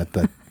after that,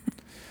 but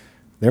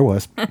there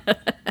was.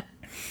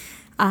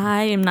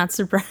 I am not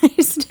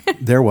surprised.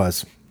 There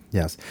was,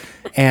 yes.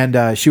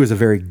 And she was a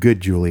very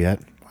good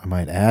Juliet, I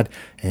might add.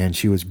 And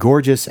she was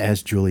gorgeous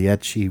as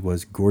Juliet. She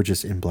was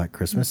gorgeous in Black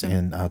Christmas.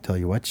 And I'll tell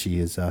you what, she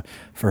is,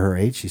 for her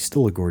age, she's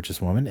still a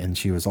gorgeous woman. And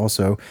she was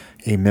also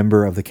a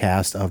member of the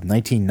cast of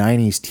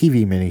 1990s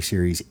TV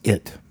miniseries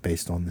It,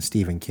 based on the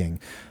Stephen King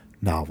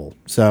novel.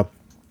 So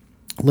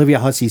Olivia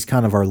Hussey's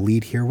kind of our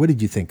lead here. What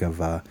did you think of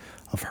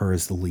her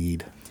as the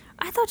lead?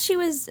 I thought she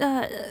was,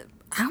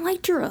 I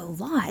liked her a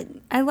lot.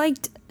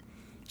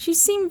 She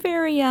seemed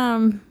very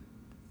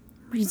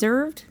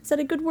reserved. Is that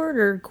a good word?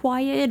 Or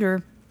quiet,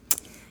 or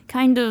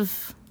kind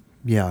of,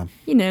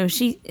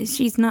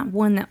 she's not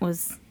one that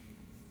was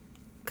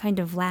kind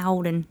of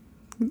loud and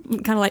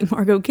kind of like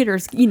Margot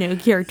Kidder's,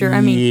 character.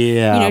 I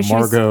mean,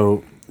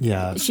 Margot,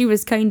 she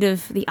was kind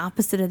of the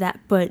opposite of that,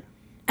 but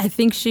I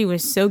think she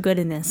was so good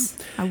in this.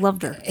 I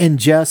loved her. And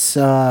Jess,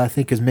 I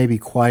think, is maybe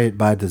quiet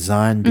by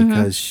design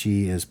because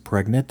she is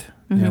pregnant.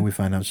 We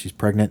find out she's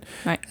pregnant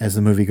as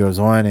the movie goes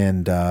on,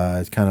 and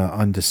it's kind of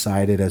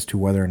undecided as to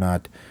whether or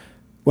not,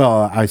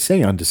 well, I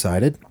say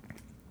undecided.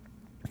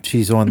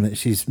 She's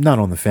not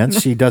on the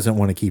fence. She doesn't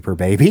want to keep her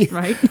baby.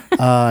 Right.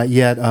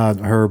 Yet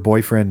her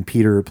boyfriend,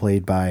 Peter,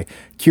 played by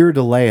Keir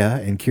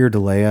Dullea, and Keir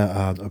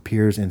Dullea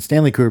appears in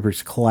Stanley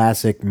Kubrick's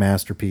classic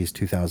masterpiece,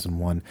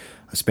 2001,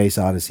 A Space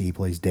Odyssey. He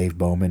plays Dave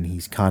Bowman.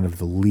 He's kind of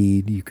the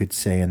lead, you could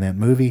say, in that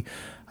movie.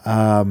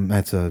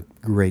 That's a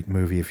great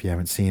movie if you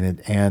haven't seen it.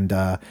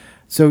 And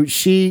so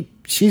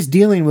she's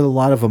dealing with a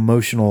lot of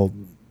emotional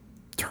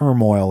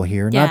turmoil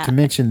here, not to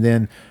mention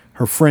then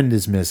her friend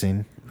is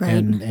missing. Right.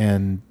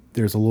 And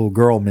there's a little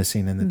girl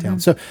missing in the town.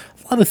 So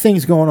a lot of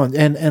things going on,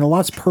 and a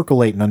lot's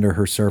percolating under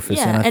her surface.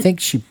 Yeah, and I think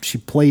she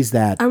plays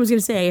that. I was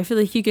gonna say, I feel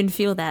like you can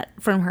feel that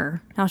from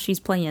her, how she's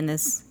playing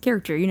this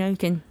character. You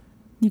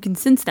can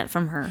sense that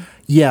from her.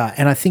 Yeah,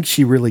 and I think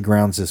she really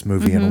grounds this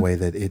movie in a way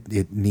that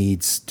it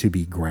needs to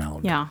be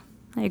ground. Yeah,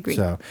 I agree.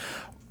 So,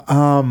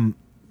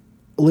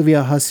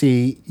 Olivia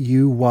Hussey,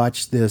 you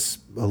watched this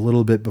a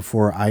little bit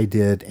before I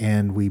did,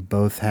 and we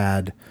both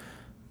had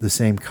the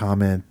same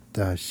comment.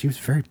 She was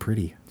very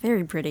pretty.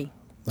 Very pretty.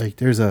 Like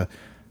there's an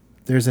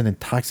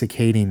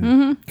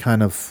intoxicating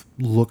kind of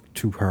look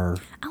to her.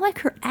 I like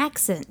her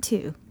accent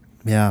too.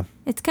 Yeah.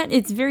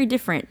 It's very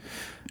different.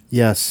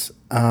 Yes.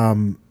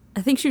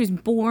 I think she was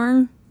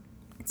born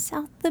in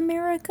South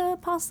America,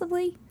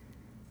 possibly,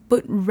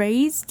 but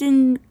raised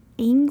in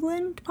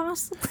England,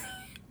 possibly.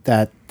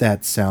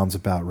 That sounds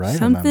about right.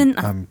 Something.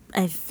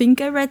 I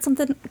think I read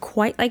something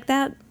quite like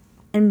that,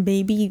 and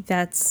maybe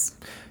that's.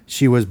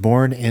 She was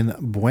born in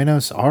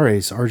Buenos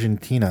Aires,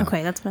 Argentina.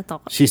 Okay, that's what I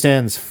thought. She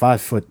stands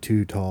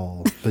 5'2"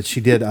 tall, but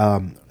she did.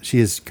 She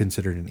is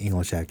considered an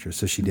English actress,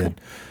 so she did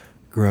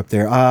grow up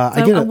there.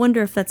 I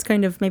wonder if that's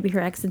kind of maybe her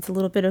accent's a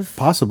little bit of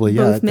possibly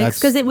both mixed,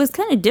 because it was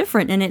kind of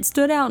different and it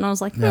stood out, and I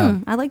was like, Yeah.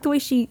 I like the way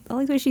she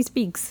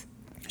speaks.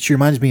 She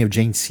reminds me of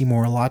Jane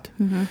Seymour a lot,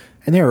 and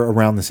they're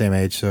around the same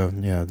age, so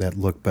that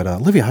look. But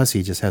Olivia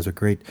Hussey just has a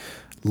great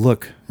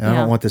look, and I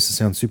don't want this to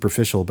sound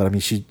superficial, but I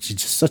mean she's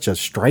just such a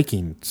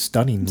striking,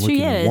 stunning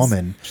looking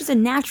woman. She's a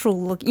natural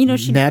look.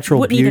 She natural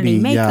wouldn't beauty,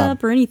 need any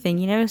makeup or anything.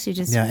 She's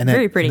just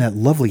very pretty. And that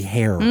lovely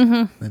hair.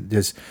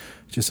 There's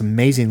just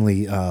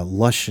amazingly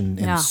lush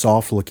and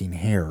soft looking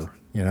hair.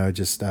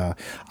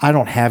 I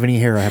don't have any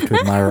hair. I have to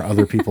admire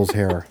other people's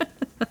hair.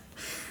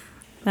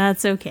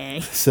 That's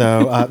okay.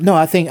 So no,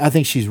 I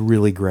think she's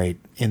really great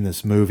in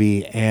this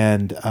movie,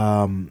 and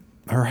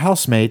her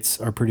housemates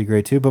are pretty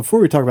great too. But before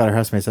we talk about her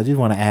housemates, I did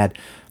want to add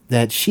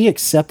that she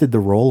accepted the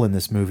role in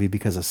this movie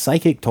because a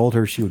psychic told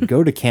her she would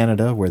go to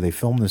Canada, where they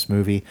filmed this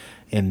movie,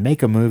 and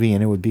make a movie,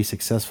 and it would be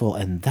successful,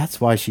 and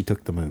that's why she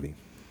took the movie.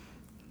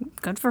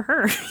 Good for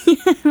her.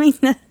 I mean,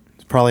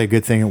 it's probably a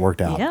good thing it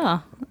worked out.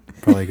 Yeah.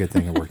 Probably a good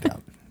thing it worked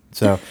out.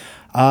 So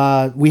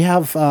we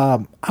have,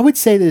 I would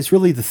say that it's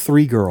really the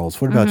three girls.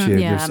 What about you?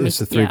 Yeah, It's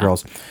the three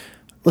girls.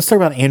 Let's talk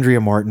about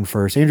Andrea Martin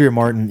first. Andrea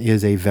Martin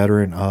is a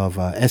veteran of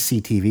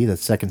SCTV,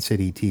 that's Second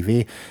City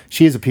TV.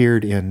 She has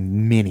appeared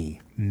in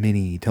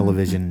many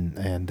television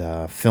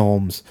and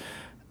films.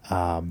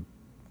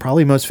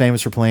 Probably most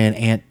famous for playing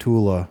Aunt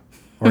Tula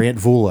or Aunt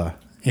Vula.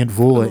 Aunt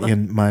Vula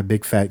in My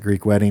Big Fat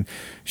Greek Wedding.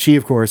 She,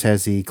 of course,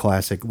 has the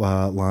classic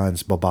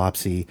lines,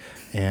 Babopsy,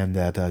 and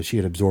that she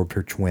had absorbed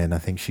her twin. I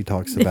think she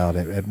talks about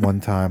it at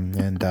one time.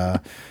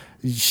 And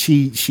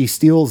she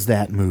steals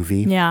that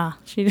movie. Yeah,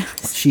 she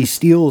does. She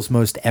steals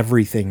most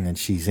everything that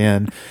she's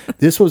in.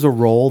 This was a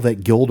role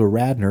that Gilda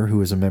Radner, who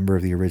was a member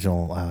of the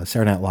original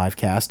Saturday Night Live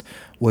cast,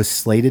 was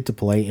slated to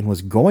play and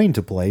was going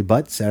to play,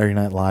 but Saturday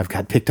Night Live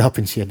got picked up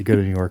and she had to go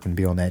to New York and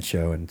be on that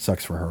show, and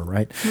sucks for her,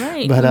 right?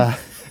 Right.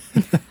 But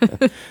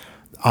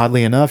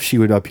oddly enough, she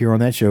would appear on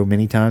that show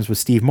many times with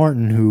Steve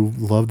Martin, who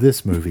loved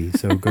this movie,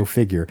 so go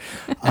figure.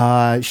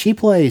 She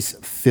plays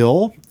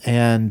Phil,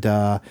 and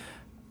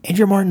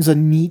Andrea Martin's a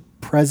neat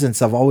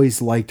presence. I've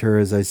always liked her,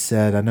 as I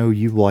said. I know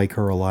you like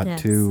her a lot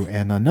too,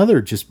 and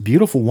another just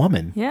beautiful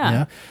woman.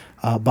 Yeah.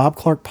 Bob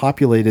Clark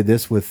populated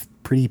this with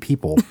pretty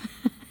people,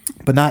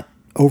 but not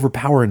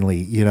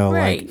overpoweringly.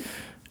 Right.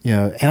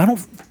 And I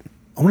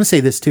want to say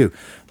this too.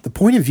 The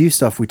point of view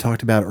stuff we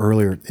talked about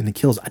earlier in the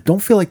kills, I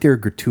don't feel like they're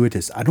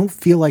gratuitous. I don't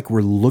feel like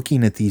we're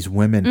looking at these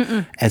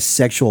women as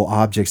sexual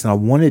objects, and I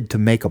wanted to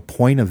make a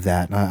point of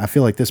that. And I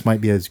feel like this might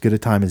be as good a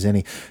time as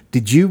any.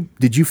 Did you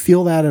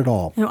feel that at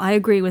all? No, I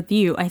agree with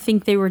you. I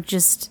think they were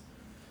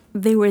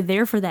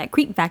there for that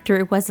creep factor.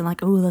 It wasn't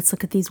like, oh, let's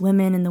look at these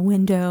women in the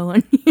window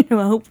and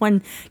I hope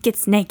one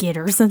gets naked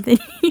or something.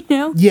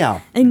 Yeah.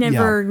 I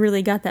never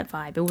really got that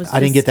vibe. It was. I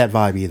didn't get that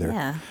vibe either.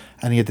 Yeah.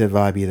 I didn't get that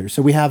vibe either.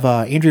 So we have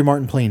Andrea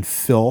Martin playing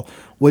Phil.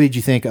 What did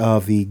you think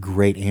of the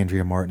great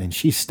Andrea Martin? And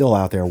she's still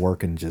out there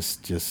working,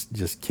 just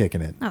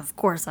kicking it. Of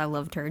course, I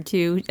loved her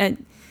too.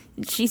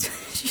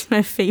 She's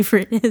my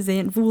favorite as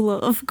Aunt Vula,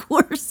 of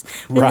course.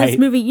 In this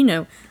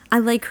movie, I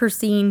like her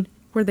scene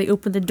where they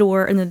open the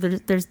door and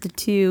then there's the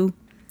two.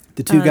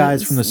 The two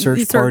guys from the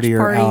search party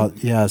are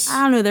out. Yes.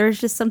 I don't know. There was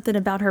just something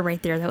about her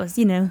right there that was,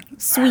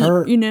 sweet.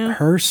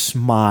 Her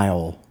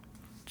smile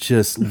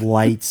just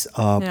lights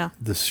up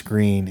the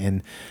screen,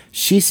 and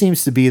she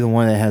seems to be the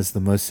one that has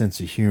the most sense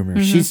of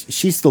humor.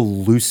 She's the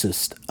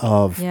loosest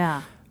of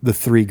the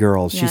three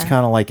girls. She's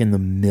kind of like in the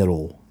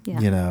middle,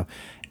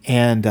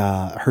 and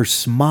her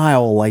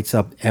smile lights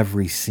up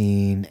every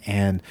scene,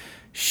 and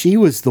she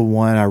was the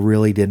one I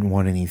really didn't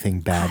want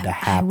anything bad to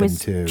happen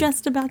to. I was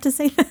just about to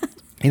say that.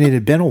 And it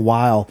had been a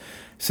while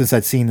since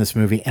I'd seen this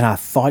movie, and I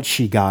thought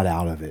she got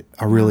out of it.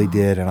 I really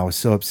did, and I was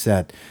so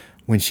upset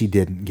when she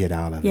didn't get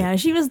out of it. Yeah,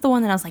 she was the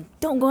one that I was like,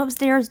 don't go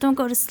upstairs, don't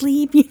go to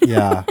sleep.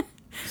 Yeah.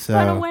 So,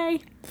 run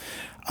away.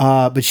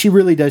 But she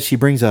really does. She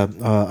brings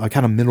a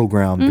kind of middle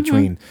ground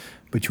between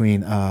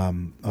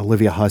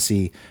Olivia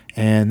Hussey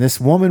And this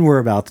woman we're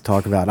about to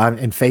talk about,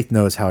 and Faith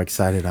knows how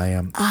excited I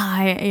am.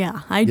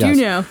 I do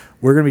know.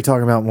 We're going to be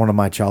talking about one of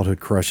my childhood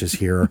crushes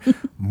here,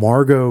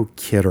 Margot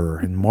Kidder.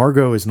 And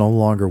Margot is no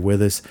longer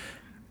with us.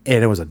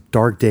 And it was a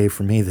dark day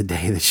for me the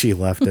day that she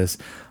left us.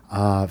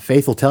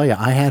 Faith will tell you,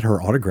 I had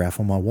her autograph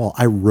on my wall.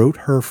 I wrote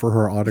her for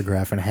her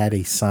autograph and had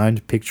a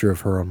signed picture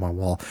of her on my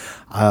wall.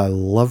 I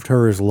loved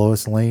her as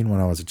Lois Lane when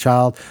I was a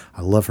child.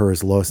 I love her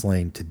as Lois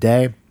Lane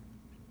today.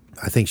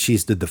 I think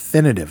she's the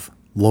definitive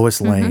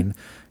Lois Lane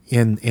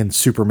in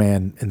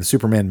Superman, in the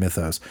Superman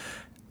mythos.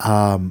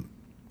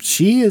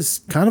 She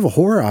is kind of a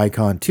horror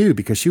icon too,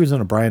 because she was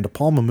in a Brian De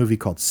Palma movie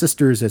called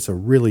Sisters. It's a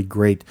really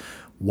great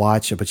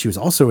watch, but she was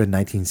also in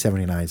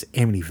 1979's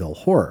Amityville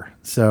Horror.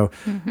 So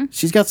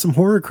she's got some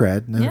horror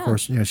cred. And of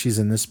course, she's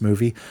in this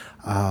movie.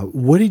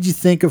 What did you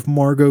think of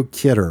Margot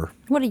Kidder?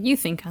 What do you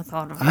think I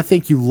thought of her? I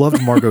think you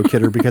loved Margot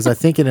Kidder because I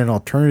think in an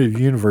alternative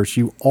universe,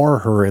 you are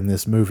her in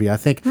this movie.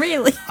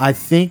 Really? I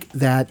think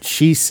that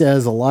she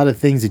says a lot of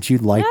things that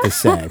you'd like to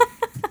say.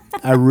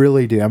 I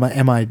really do.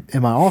 Am I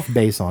off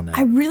base on that?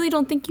 I really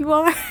don't think you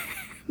are.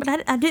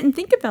 But I didn't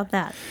think about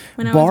that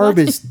when I was Barb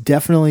watching. is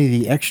definitely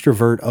the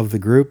extrovert of the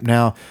group.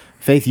 Now,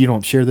 Faith, you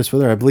don't share this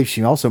with her. I believe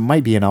she also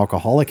might be an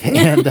alcoholic,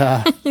 and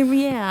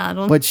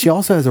but she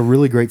also has a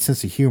really great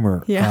sense of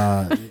humor.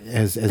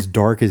 As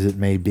dark as it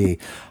may be.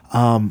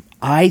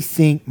 I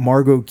think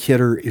Margot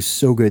Kidder is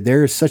so good.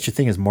 There is such a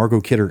thing as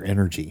Margot Kidder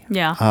energy.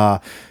 Yeah.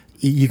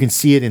 You can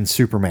see it in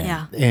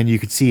Superman, and you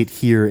could see it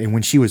here. And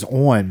when she was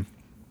on,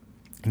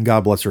 and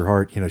God bless her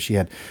heart, she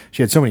had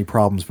so many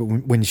problems. But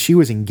when she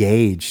was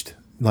engaged,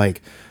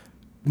 like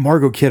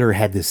Margot Kidder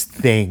had this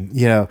thing,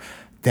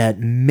 that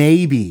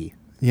maybe,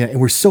 and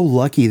we're so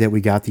lucky that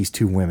we got these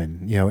two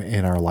women,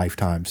 in our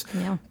lifetimes,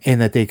 and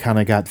that they kind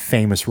of got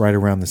famous right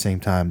around the same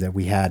time that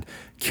we had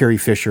Carrie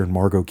Fisher and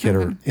Margot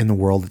Kidder in the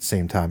world at the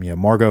same time.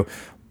 Margot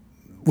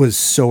was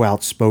so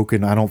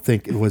outspoken. I don't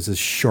think it was as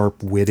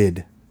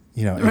sharp-witted,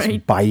 as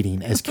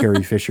biting as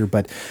Carrie Fisher.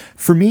 But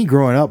for me,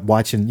 growing up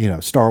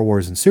watching, Star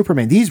Wars and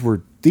Superman, these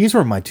were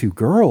my two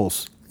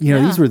girls.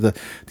 These were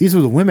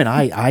the women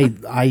I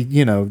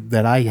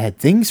that I had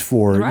things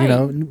for,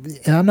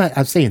 and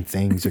I'm saying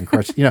things and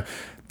crush,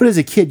 but as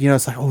a kid,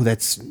 it's like, oh,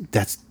 that's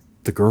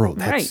the girl.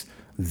 That's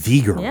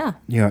the girl.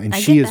 Yeah. And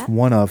she is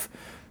one of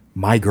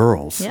my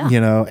girls,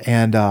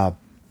 and I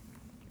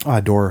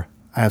adore,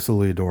 I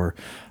absolutely adore.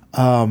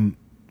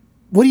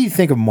 What do you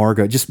think of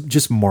Margot?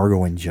 Just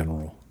Margot in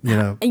general,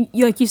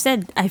 Like you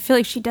said, I feel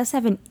like she does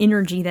have an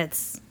energy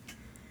that's,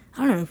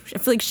 I don't know, I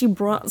feel like she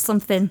brought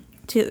something.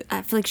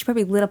 I feel like she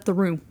probably lit up the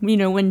room,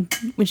 when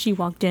she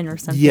walked in or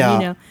something.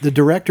 Yeah, the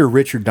director,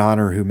 Richard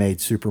Donner, who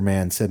made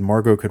Superman, said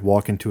Margot could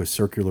walk into a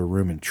circular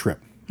room and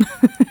trip.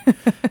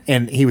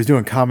 And he was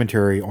doing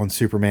commentary on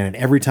Superman, and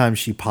every time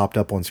she popped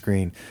up on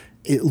screen,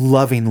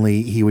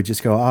 lovingly, he would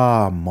just go,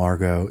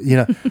 Margot.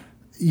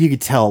 You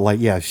could tell,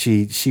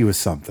 she was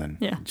something.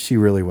 Yeah. She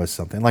really was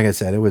something. Like I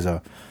said, it was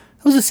a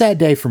sad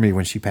day for me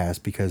when she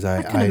passed, because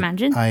I can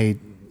imagine. I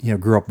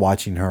grew up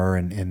watching her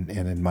and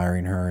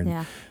admiring her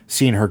and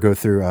seeing her go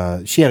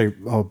through. She had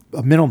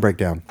a mental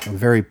breakdown, a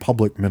very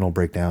public mental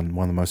breakdown,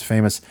 one of the most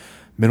famous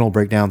mental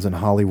breakdowns in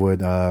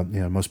Hollywood.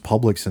 Most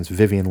public since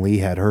Vivian Leigh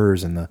had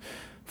hers in the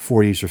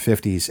 40s or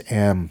 50s,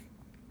 and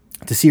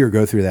to see her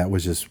go through that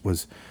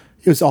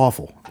was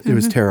awful. It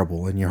was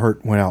terrible, and your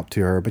heart went out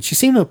to her. But she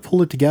seemed to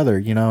pull it together,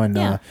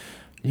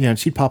 and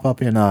she'd pop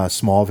up in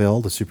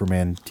Smallville, the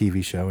Superman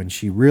TV show, and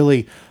she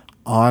really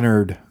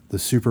honored the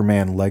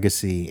Superman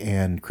legacy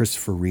and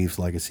Christopher Reeve's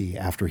legacy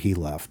after he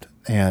left.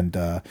 And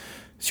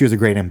she was a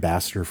great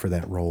ambassador for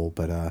that role.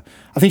 But I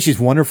think she's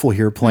wonderful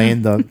here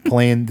playing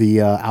the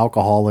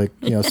alcoholic,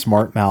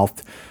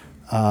 smart-mouthed,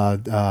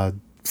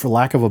 for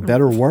lack of a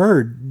better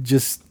word,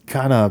 just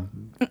kind of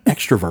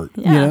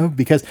extrovert,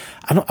 because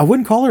I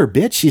wouldn't call her a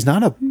bitch. She's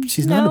not a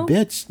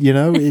bitch,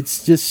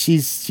 it's just,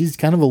 she's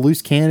kind of a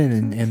loose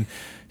cannon, and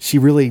she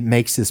really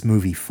makes this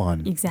movie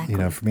fun. Exactly.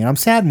 For me. And I'm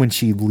sad when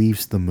she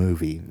leaves the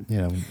movie,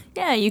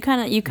 Yeah, you kind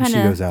of she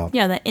goes out.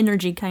 Yeah, that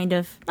energy kind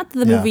of. Not that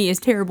the movie is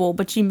terrible,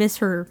 but you miss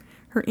her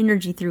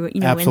energy through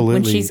it,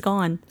 when she's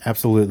gone.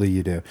 Absolutely,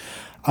 you do.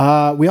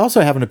 We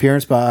also have an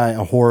appearance by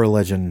a horror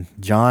legend.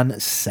 John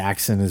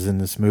Saxon is in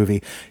this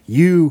movie.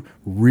 You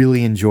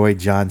really enjoyed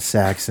John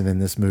Saxon in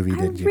this movie,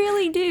 didn't you? I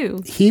really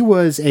do. He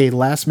was a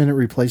last-minute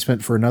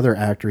replacement for another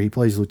actor. He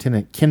plays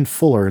Lieutenant Ken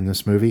Fuller in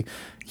this movie.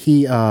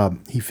 He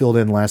filled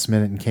in last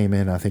minute and came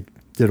in, I think,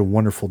 did a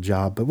wonderful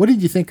job. But what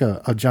did you think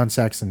of John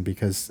Saxon?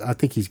 Because I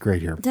think he's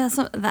great here.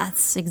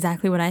 That's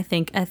exactly what I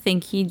think. I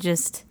think I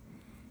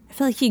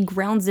feel like he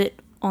grounds it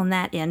on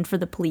that end for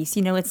the police.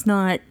 It's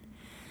not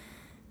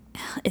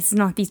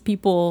these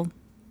people,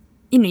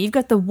 you've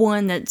got the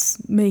one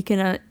that's making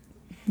a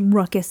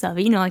ruckus of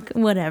it,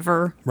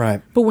 whatever.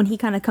 Right. But when he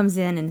kind of comes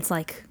in and it's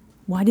like,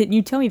 why didn't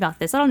you tell me about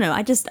this? I don't know.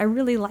 I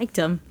really liked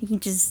him.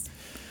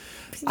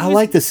 I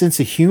like the sense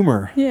of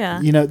humor.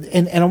 Yeah.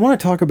 And I want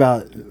to talk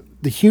about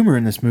the humor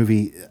in this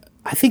movie.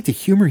 I think the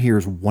humor here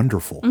is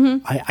wonderful.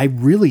 Mm-hmm. I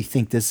really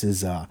think this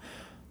is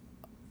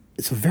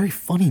it's a very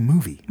funny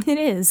movie. It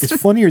is.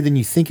 It's funnier than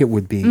you think it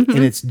would be, and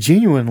it's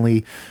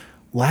genuinely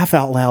laugh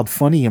out loud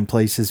funny in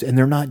places, and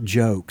they're not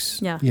jokes.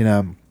 Yeah. You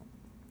know,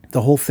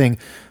 the whole thing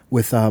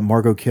with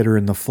Margot Kidder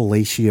and the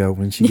fellatio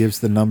when she gives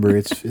the number,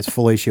 it's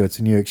fellatio, it's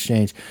a new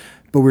exchange.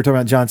 But we were talking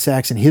about John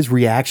Saxon, his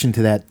reaction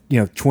to that,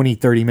 20,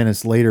 30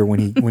 minutes later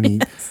when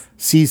he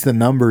sees the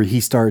number,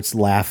 he starts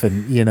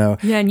laughing, Yeah,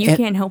 and you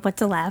can't help but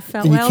to laugh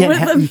out and loud with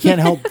him. you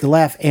can't help to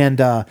laugh. And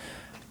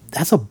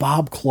that's a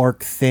Bob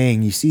Clark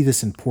thing. You see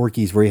this in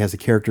Porky's where he has the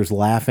characters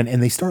laughing,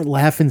 and they start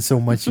laughing so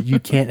much that you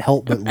can't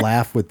help but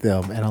laugh with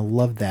them. And I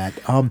love that.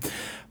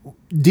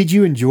 Did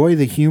you enjoy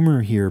the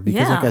humor here?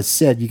 Because like I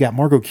said, you got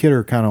Margot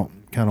Kidder kind of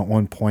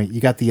on point. You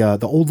got the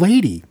old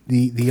lady,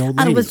 the old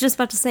lady. I was just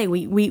about to say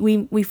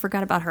we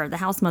forgot about her, the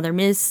house mother,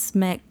 Miss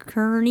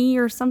McKerney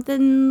or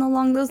something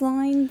along those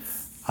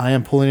lines. I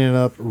am pulling it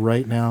up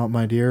right now,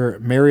 my dear.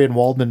 Marion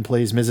Waldman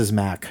plays Mrs.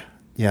 Mack.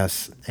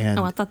 Yes, and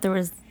I thought there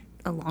was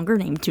a longer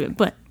name to it,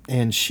 but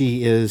and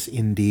she is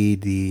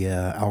indeed the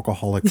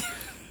alcoholic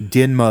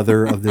den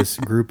mother of this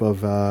group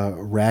of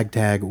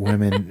ragtag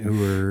women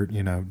who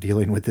are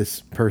dealing with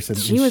this person.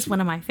 She was one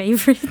of my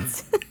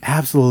favorites.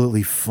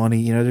 Absolutely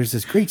funny. There's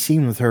this great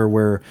scene with her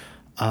where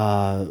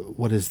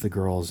what is the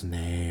girl's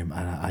name?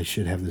 I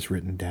should have this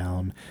written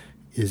down.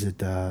 Is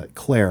it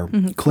Claire?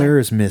 Claire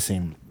is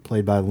missing,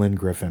 played by Lynn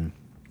Griffin,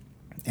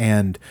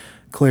 and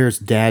Claire's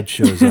dad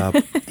shows up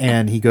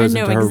and he goes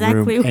into her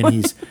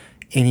room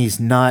and he's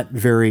not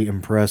very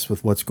impressed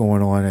with what's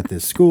going on at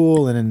this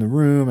school and in the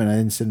room. And I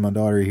didn't send my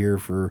daughter here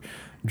for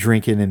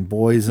drinking and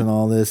boys and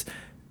all this.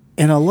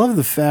 And I love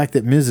the fact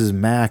that Mrs.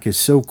 Mack is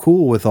so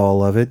cool with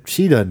all of it.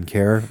 She doesn't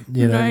care,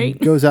 Right.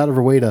 Goes out of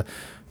her way to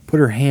put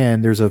her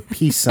hand. There's a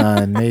peace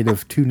sign made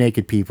of two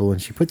naked people,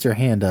 and she puts her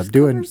hand up,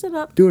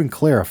 doing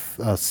Claire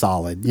a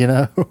solid,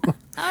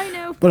 I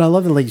know. But I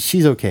love that,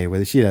 she's okay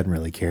with it. She doesn't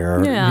really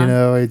care.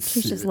 Yeah.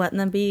 She's just letting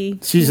them be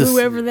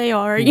whoever they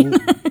are.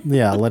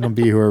 Yeah, let them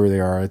be whoever they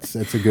are.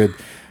 That's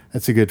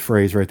a good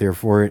phrase right there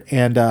for it.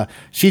 And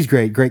she's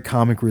great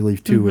comic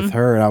relief too with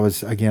her. And I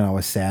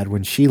was sad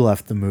when she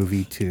left the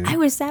movie too. I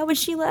was sad when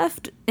she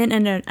left, and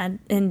I'm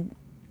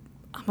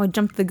gonna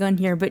jump the gun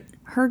here, but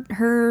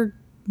her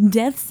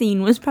death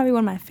scene was probably one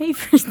of my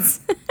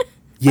favorites.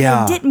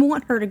 Yeah, I didn't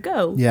want her to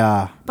go.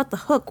 Yeah, but the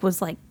hook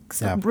was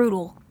so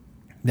brutal.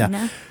 Yeah,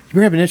 you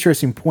bring up an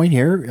interesting point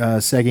here,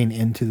 segging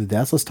into the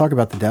deaths. Let's talk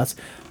about the deaths,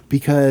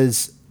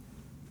 because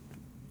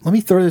let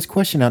me throw this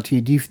question out to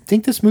you. Do you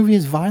think this movie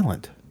is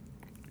violent?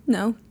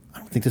 No. I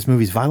don't think this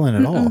movie's violent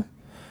at all.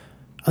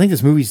 I think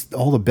this movie's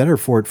all the better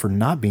for it for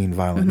not being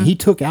violent. He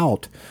took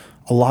out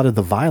a lot of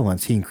the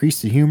violence. He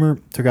increased the humor,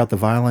 took out the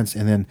violence,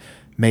 and then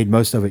made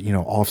most of it,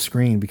 off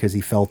screen because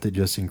he felt it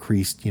just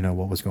increased,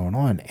 what was going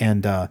on.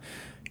 And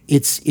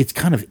it's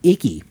kind of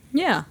icky.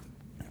 Yeah.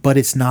 But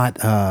it's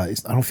not, I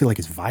don't feel like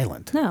it's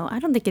violent. No, I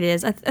don't think it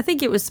is. I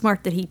think it was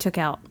smart that he took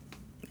out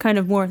kind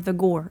of more of the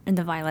gore and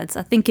the violence.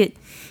 I think it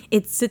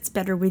sits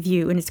better with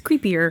you, and it's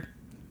creepier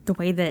the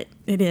way that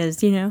it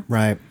is,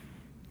 Right.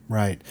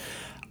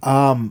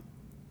 Can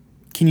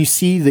you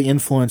see the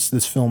influence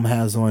this film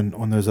has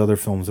on those other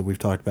films that we've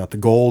talked about? The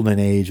golden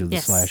age of the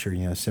slasher,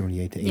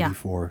 78 to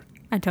 84.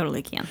 I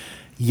totally can.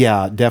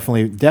 Yeah,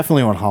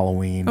 definitely on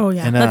Halloween. Oh,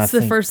 yeah. That's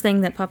the first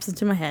thing that pops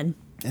into my head.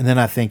 And then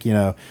I think,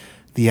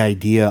 the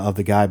idea of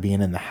the guy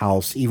being in the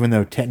house, even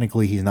though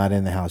technically he's not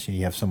in the house,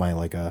 you have somebody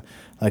like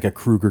a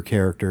Krueger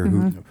character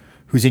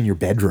who's in your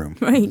bedroom,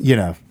 right?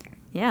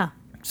 Yeah.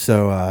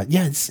 So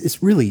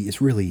it's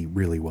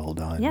really well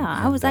done. Yeah,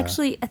 I was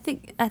actually I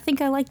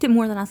think I liked it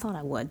more than I thought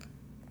I would.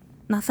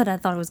 Not that I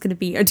thought it was going to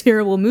be a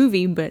terrible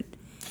movie, but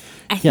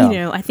I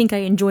think I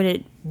enjoyed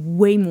it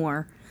way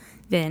more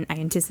than I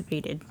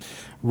anticipated.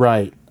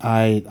 Right,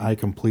 I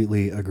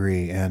completely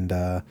agree, and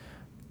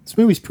this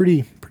movie's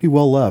pretty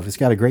well loved. It's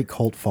got a great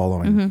cult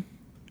following.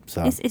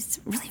 So it's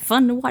really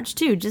fun to watch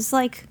too. Just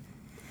like,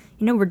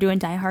 we're doing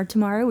Die Hard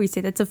tomorrow. We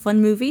say that's a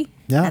fun movie.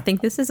 Yeah, I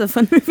think this is a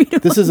fun movie to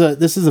watch.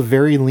 This is a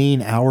very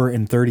lean hour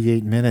and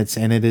 38 minutes,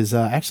 and it is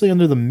actually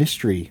under the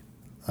mystery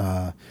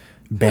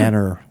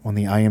banner on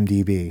the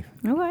IMDb.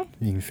 Okay,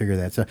 you can figure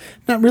that. So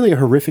not really a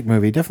horrific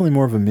movie. Definitely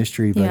more of a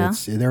mystery, but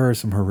there are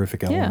some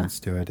horrific elements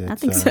to it. I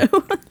think so.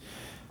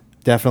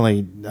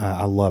 Definitely,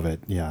 I love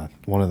it. Yeah,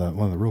 one of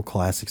the real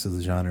classics of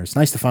the genre. It's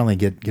nice to finally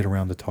get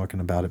around to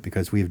talking about it,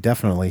 because we've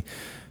definitely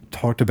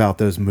talked about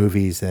those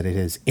movies that it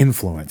has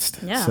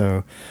influenced. Yeah.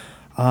 So,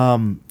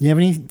 you have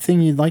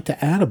anything you'd like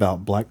to add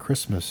about Black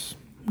Christmas?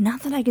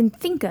 Not that I can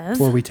think of.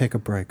 Before we take a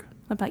break.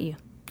 What about you?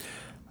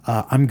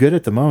 I'm good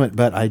at the moment,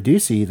 but I do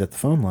see that the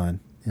phone line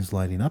is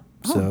lighting up.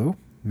 Oh. So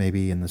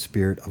maybe in the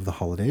spirit of the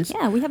holidays.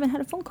 Yeah, we haven't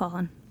had a phone call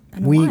in a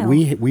while.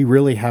 We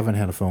really haven't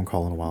had a phone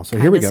call in a while. So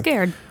here we go.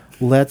 Scared.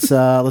 Let's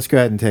go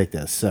ahead and take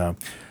this. So,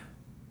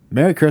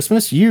 Merry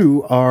Christmas.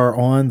 You are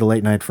on the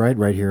Late Night Fright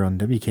right here on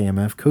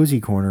WKMF Cozy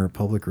Corner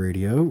Public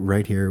Radio,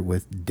 right here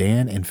with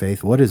Dan and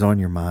Faith. What is on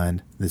your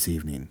mind this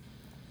evening?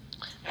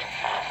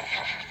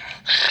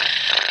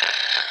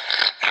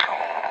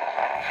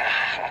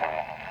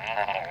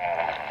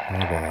 Oh,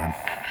 boy.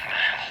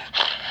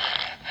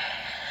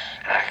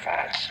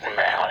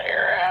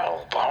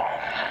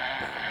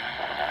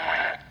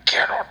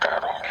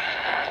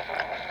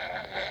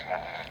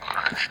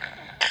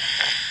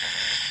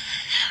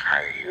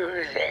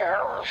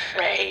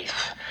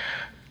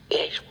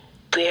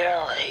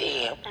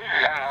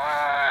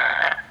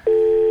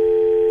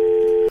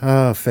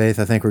 Oh, Faith,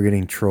 I think we're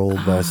getting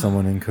trolled by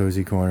someone in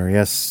Cozy Corner.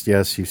 Yes,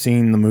 you've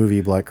seen the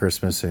movie Black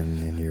Christmas,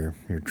 and you're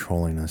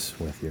trolling us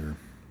with your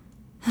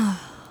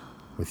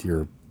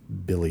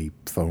Billy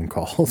phone I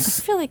calls.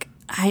 feel like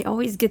I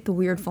always get the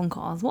weird phone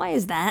calls. Why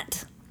is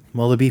that?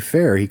 Well, to be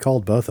fair, he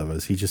called both of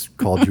us. He just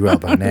called you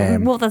out by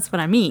name. Well, that's what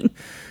I mean.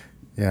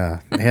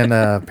 Yeah, and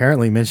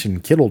apparently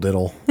mentioned Kiddle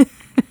Diddle.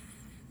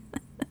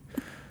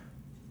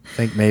 I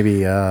think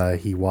maybe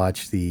he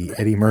watched the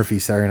Eddie Murphy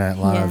Saturday Night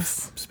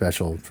Live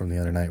special from the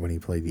other night when he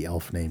played the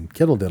elf named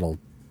Kiddle Diddle.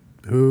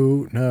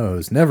 Who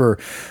knows? Never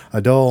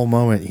a dull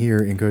moment here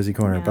in Cozy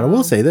Corner. No. But I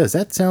will say this.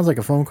 That sounds like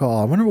a phone call.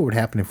 I wonder what would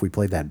happen if we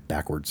played that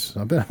backwards.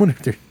 I wonder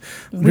if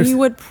we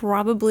would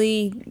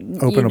probably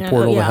open a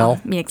portal to hell.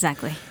 Yeah,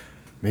 exactly.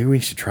 Maybe we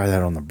should try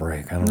that on the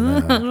break. I don't know.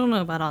 I don't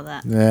know about all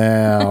that.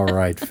 Yeah, all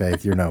right,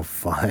 Faith. You're no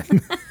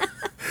fun.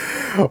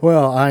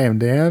 Well, I am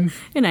Dan.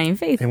 And I am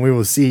Faith. And we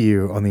will see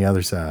you on the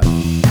other side.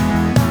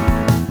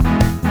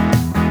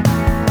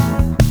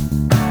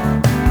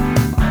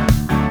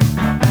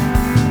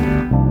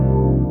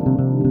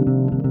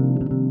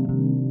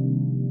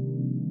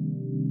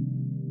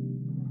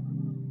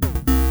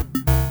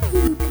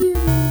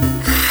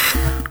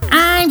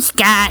 I'm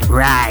Scott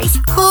Rice,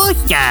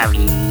 host of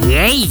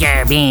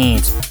Laser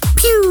Beams.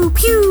 Pew,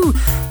 pew.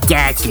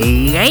 That's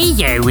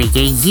Laser with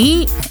a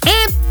Z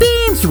and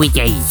Beams with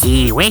a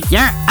Z with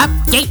your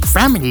update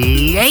from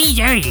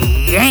Laser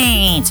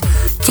Lanes.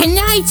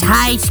 Tonight's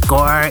high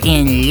score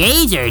in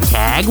Laser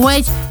Tag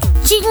was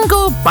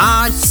Jingle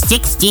Ball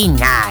 69.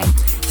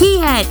 He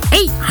had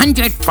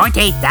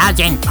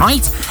 840,000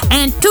 points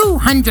and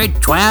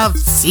 212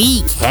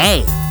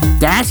 CK.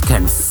 That's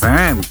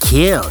confirmed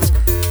kills.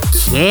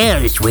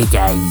 Kills with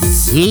a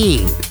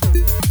Z.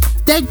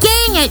 The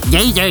gang at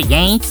Laser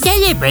Lane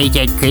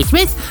celebrated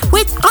Christmas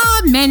with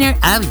all manner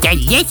of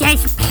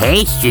delicious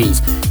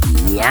pastries.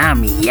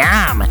 Yum,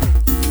 yum,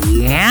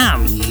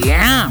 yum,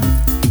 yum.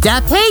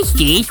 The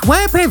pastries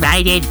were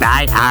provided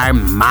by our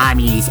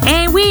mommies,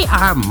 and we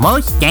are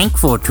most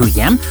thankful to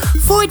them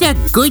for the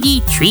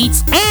goody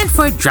treats and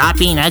for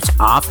dropping us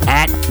off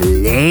at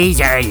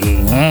Laser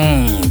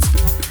Lanes.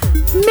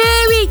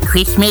 Merry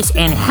Christmas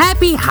and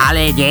Happy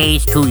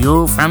Holidays to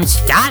you from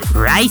Scott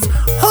Rice,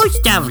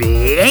 host of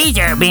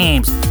Laser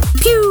Beams.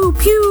 Pew,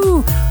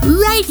 pew,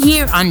 right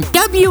here on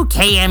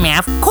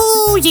WKMF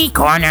Cozy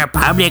Corner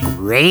Public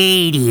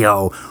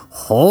Radio.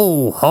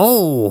 Ho,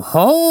 ho,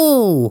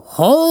 ho,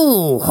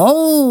 ho,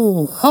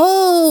 ho,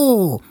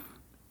 ho.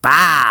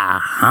 Bah,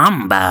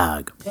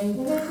 humbug.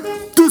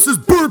 This is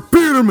Bert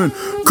Peterman,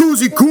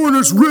 Cozy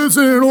Corner's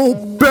resident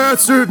old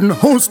bastard and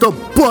host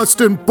of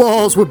Bustin'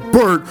 Balls with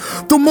Bert,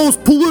 the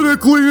most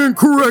politically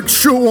incorrect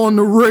show on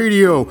the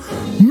radio.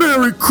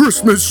 Merry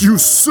Christmas, you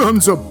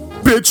sons of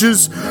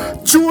bitches.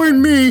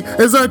 Join me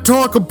as I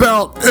talk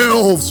about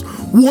elves.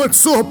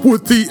 What's up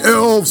with the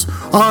elves?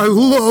 I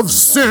love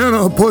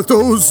Santa, but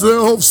those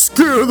elves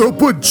scare the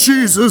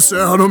bejesus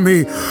out of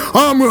me.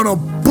 I'm gonna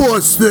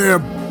bust their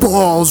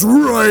balls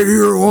right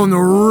here on the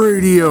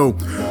radio.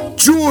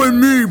 Join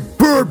me,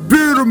 Bert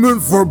Peterman,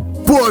 for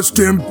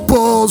Bustin'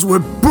 Balls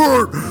with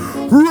Bert,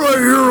 right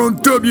here on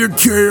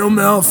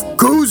WKMF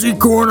Cozy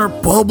Corner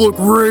Public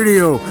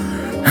Radio.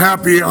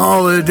 Happy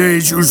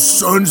holidays, you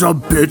sons of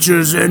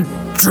bitches, and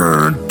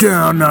turn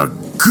down the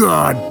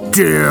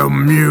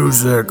goddamn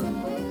music.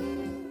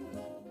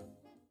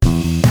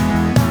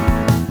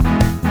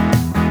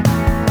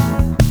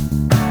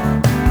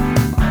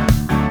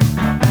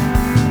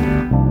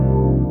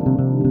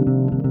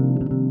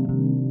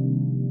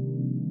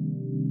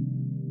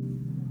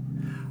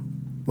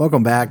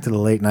 Welcome back to the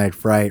Late Night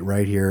Fright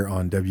right here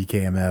on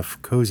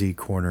WKMF Cozy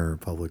Corner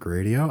Public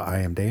Radio. I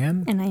am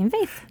Dan. And I am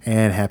Faith.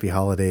 And happy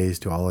holidays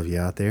to all of you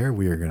out there.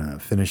 We are going to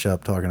finish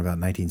up talking about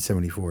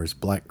 1974's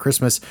Black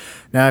Christmas.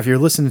 Now, if you're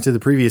listening to the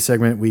previous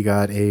segment, we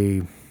got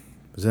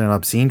was it an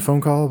obscene phone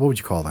call? What would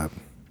you call that?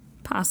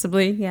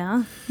 Possibly,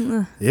 yeah.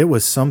 It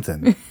was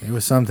something. It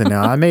was something.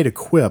 Now, I made a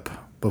quip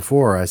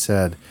before. I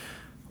said,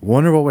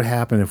 wonder what would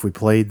happen if we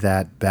played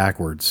that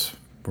backwards.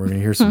 We're going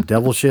to hear some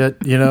devil shit.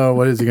 You know,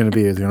 what is it going to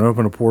be? Is it going to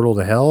open a portal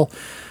to hell?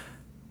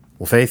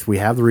 Well, Faith, we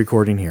have the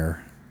recording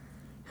here.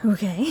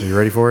 Okay. Are you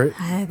ready for it?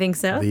 I think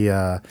so.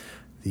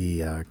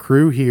 The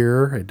crew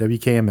here at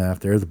WKMF,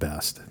 they're the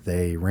best.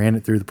 They ran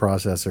it through the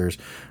processors,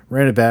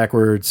 ran it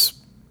backwards.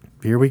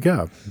 Here we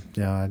go.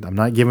 I'm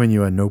not giving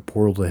you a no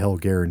portal to hell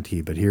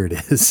guarantee, but here it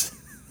is.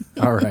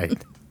 All right.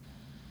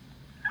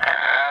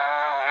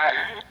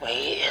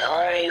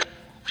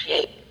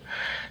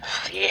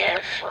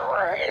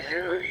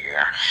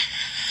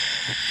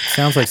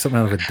 Sounds like something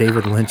out of a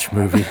David Lynch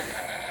movie.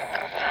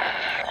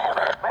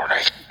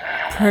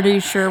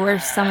 Pretty sure we're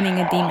summoning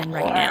a demon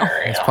right now.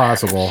 It's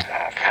possible.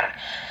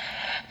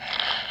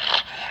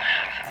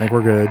 I think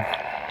we're good.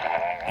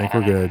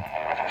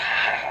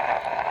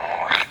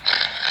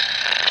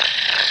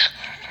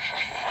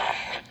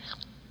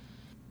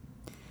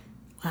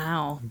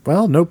 Wow.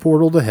 Well, no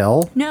portal to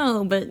hell.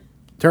 No, but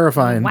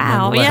Terrifying.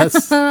 Wow,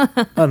 Nonetheless.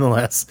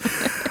 Nonetheless.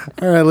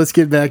 All right, let's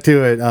get back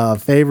to it.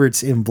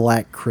 Favorites in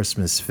Black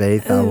Christmas.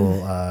 Faith, I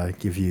will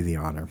give you the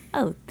honor.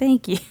 Oh,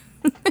 thank you.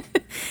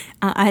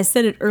 I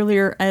said it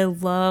earlier. I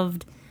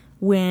loved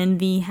when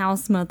the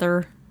house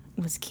mother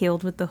was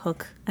killed with the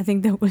hook. I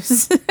think that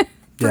was...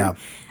 Yeah.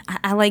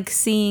 I like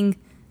seeing...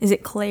 Is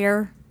it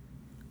Claire?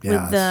 Yes.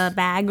 With the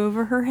bag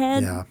over her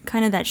head? Yeah.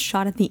 Kind of that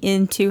shot at the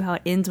end, too, how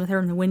it ends with her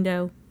in the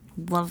window.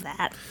 Love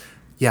that.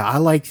 Yeah, I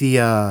like the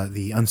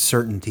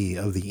uncertainty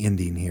of the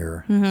ending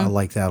here. I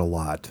like that a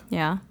lot.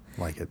 Yeah.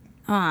 Like it.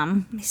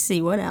 Let me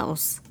see, what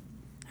else?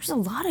 There's a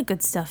lot of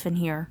good stuff in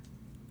here.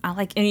 I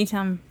like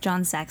anytime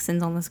John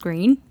Saxon's on the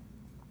screen.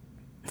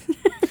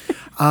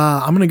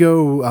 I'm going to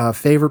go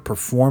favorite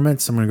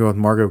performance. I'm going to go with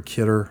Margot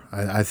Kidder.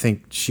 I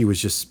think she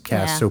was just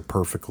cast so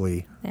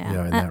perfectly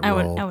in that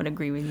role. I would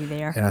agree with you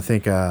there. And I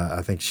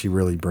think she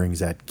really brings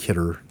that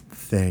Kidder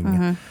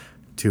thing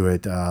to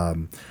it.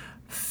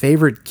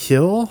 Favorite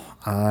kill?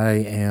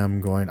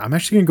 I'm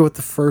actually going to go with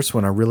the first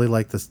one. I really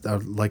like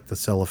the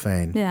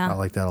cellophane. Yeah. I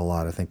like that a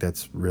lot. I think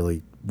that's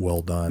really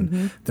well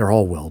done. They're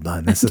all well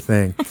done. That's the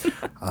thing.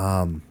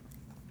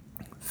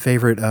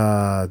 Favorite,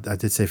 I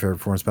did say favorite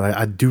performance, but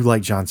I do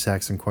like John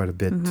Saxon quite a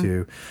bit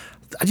too.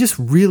 I just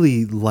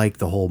really like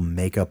the whole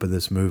makeup of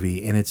this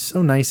movie, and it's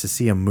so nice to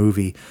see a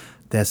movie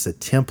that's a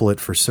template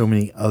for so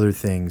many other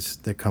things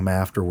that come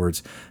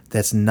afterwards.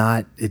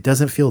 It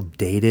doesn't feel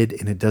dated,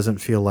 and it doesn't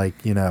feel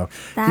like,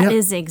 That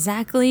is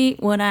exactly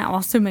what I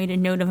also made a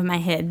note of in my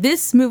head.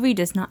 This movie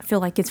does not feel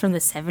like it's from the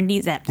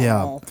 70s at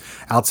all.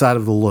 Outside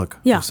of the look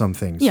of some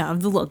things. Yeah,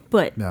 of the look,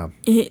 but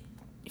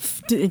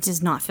it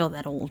does not feel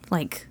that old.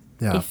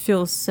 It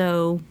feels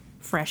so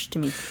fresh to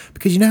me.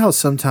 Because you know how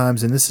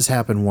sometimes, and this has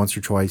happened once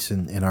or twice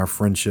in our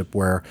friendship,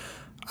 where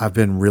I've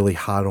been really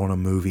hot on a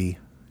movie.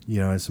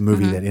 It's a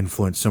movie that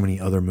influenced so many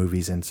other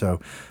movies, and so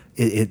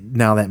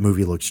now that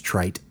movie looks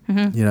trite.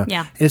 Yeah.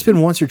 And it's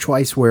been once or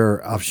twice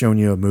where I've shown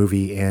you a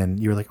movie and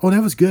you're like, "Oh,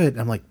 that was good."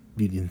 I'm like,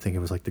 "You didn't think it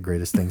was like the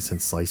greatest thing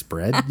since sliced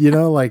bread?"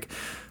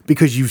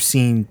 Because you've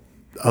seen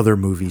other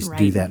movies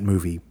do that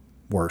movie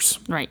worse.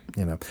 Right.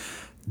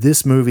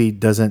 This movie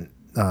doesn't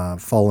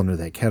fall under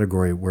that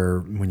category where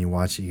when you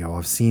watch it, you go,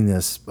 "I've seen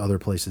this other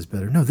places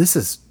better." No, this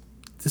is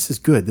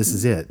good. This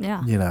is it.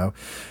 Yeah.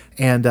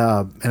 And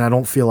I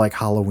don't feel like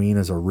Halloween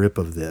is a rip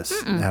of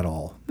this at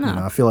all. No.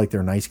 I feel like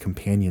they're nice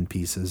companion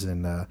pieces,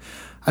 and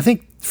I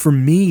think for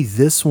me,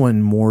 this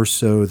one more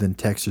so than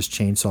Texas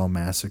Chainsaw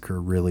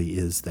Massacre really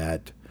is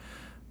that,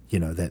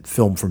 that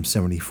film from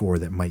 '74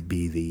 that might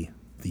be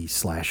the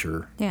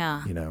slasher,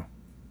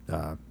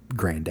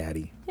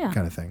 granddaddy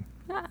kind of thing.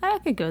 I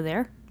could go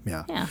there.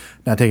 Yeah. Yeah.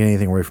 Not taking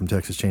anything away from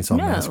Texas Chainsaw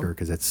Massacre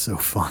because that's so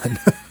fun.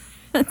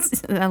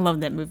 I love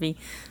that movie.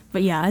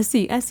 But yeah, I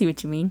see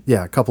what you mean.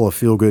 Yeah, a couple of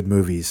feel-good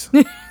movies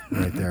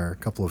right there. A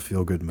couple of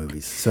feel-good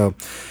movies. So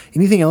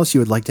anything else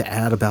you would like to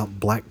add about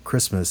Black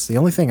Christmas? The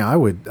only thing I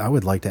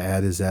would like to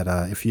add is that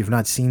if you've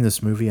not seen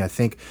this movie, I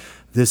think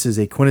this is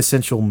a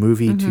quintessential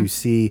movie to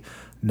see,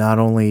 not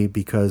only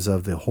because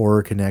of the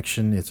horror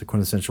connection. It's a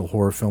quintessential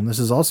horror film. This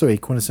is also a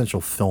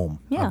quintessential film,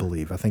 I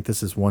believe. I think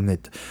this is one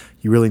that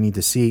you really need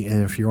to see.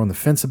 And if you're on the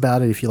fence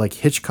about it, if you like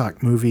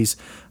Hitchcock movies,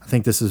 I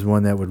think this is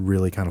one that would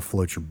really kind of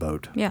float your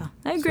boat. Yeah,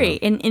 I agree.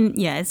 So. And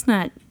yeah, it's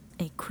not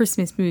a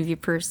Christmas movie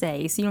per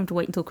se, so you don't have to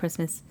wait until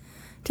Christmas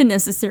to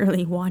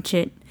necessarily watch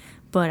it.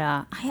 But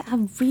I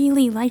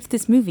really liked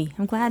this movie.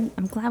 I'm glad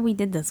we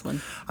did this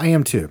one. I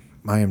am too.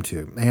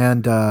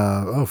 And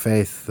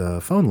Faith,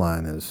 the phone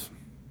line is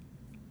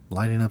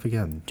lighting up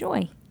again.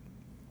 Joy.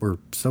 We're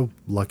so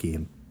lucky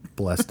and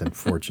blessed and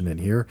fortunate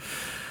here.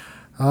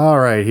 All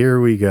right, here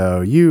we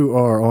go. You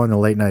are on the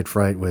Late Night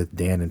Fright with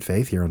Dan and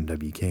Faith here on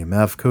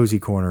WKMF, Cozy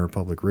Corner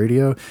Public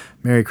Radio.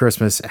 Merry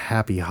Christmas,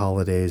 happy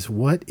holidays.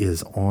 What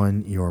is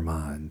on your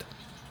mind?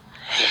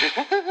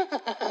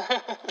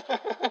 I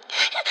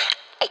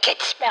can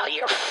smell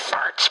your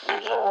farts.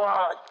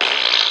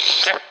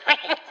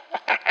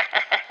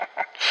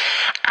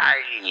 Are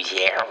you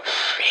there,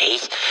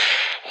 Faith?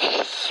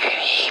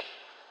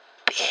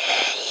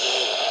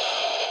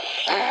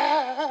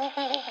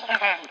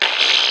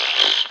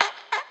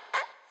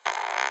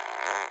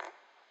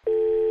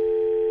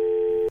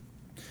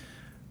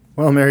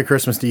 Well, Merry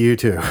Christmas to you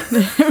too.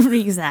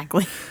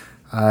 Exactly.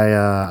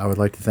 I would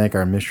like to thank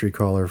our mystery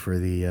caller for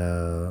the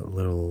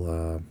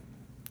little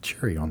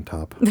cherry on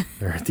top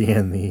there at the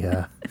end,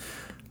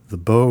 the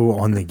bow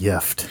on the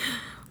gift.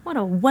 What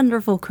a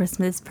wonderful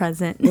Christmas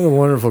present. What a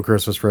wonderful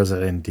Christmas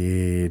present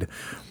indeed.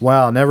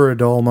 Wow, never a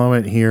dull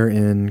moment here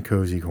in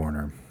Cozy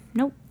Corner.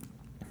 Nope.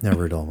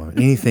 Never a dull moment.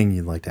 Anything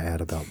you'd like to add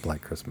about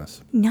Black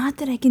Christmas? Not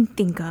that I can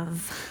think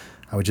of.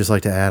 I would just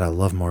like to add, I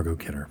love Margot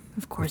Kidder.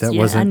 Of course,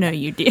 I know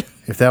you do.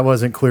 If that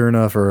wasn't clear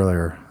enough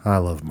earlier, I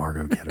love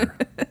Margot Kidder.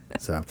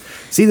 So,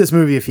 see this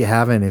movie if you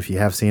haven't. If you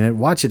have seen it,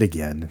 watch it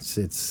again.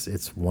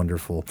 It's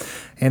wonderful.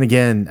 And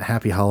again,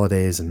 happy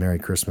holidays and Merry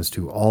Christmas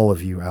to all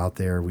of you out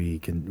there.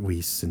 We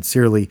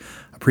sincerely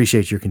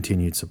appreciate your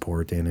continued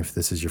support. And if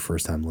this is your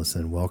first time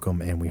listening,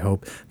 welcome. And we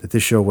hope that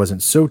this show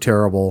wasn't so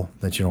terrible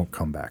that you don't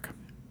come back.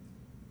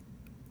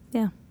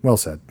 Well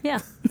said. Yeah.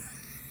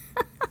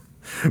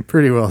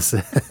 Pretty well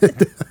said.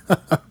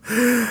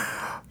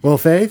 Well,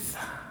 Faith,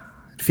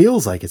 it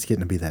feels like it's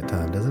getting to be that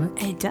time, doesn't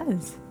it? It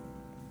does.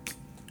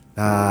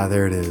 Ah,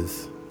 there it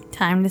is.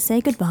 Time to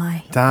say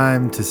goodbye.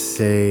 Time to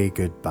say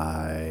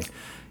goodbye.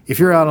 If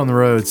you're out on the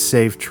road,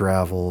 safe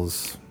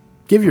travels.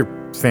 Give your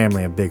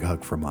family a big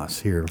hug from us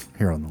here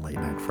on the Late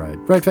Night Fright.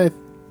 Right, Faith?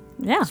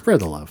 Yeah. Spread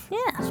the love.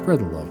 Yeah. Spread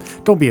the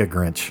love. Don't be a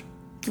Grinch.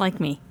 Like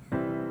me.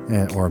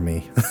 Or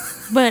me.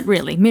 But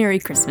really, Merry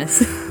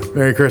Christmas.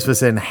 Merry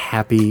Christmas and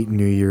Happy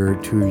New Year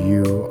to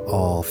you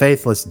all.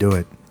 Faith, let's do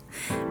it.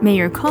 May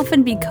your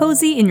coffin be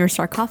cozy and your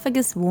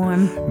sarcophagus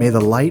warm. May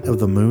the light of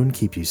the moon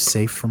keep you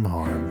safe from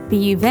harm. Be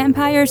you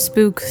vampire,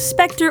 spook,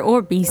 specter,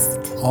 or beast.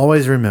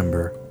 Always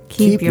remember,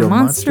 Keep your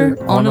monster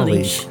on a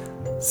leash.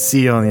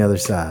 See you on the other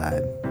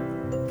side.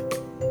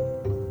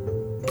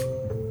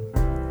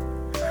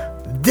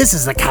 This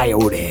is the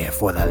Coyote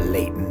for the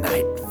Late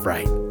Night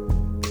Fright.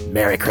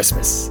 Merry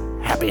Christmas,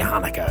 Happy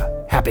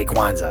Hanukkah, Happy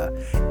Kwanzaa,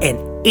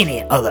 and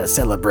any other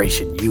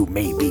celebration you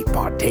may be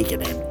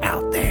partaking in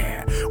out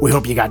there. We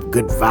hope you got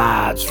good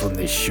vibes from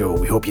this show.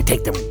 We hope you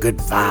take them good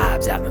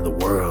vibes out into the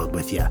world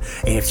with you.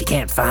 And if you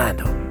can't find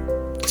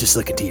them, just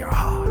look into your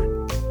heart.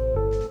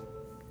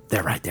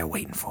 They're right there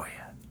waiting for you.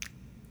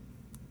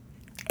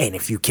 And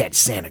if you catch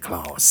Santa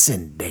Claus,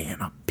 send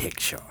Dan a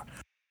picture.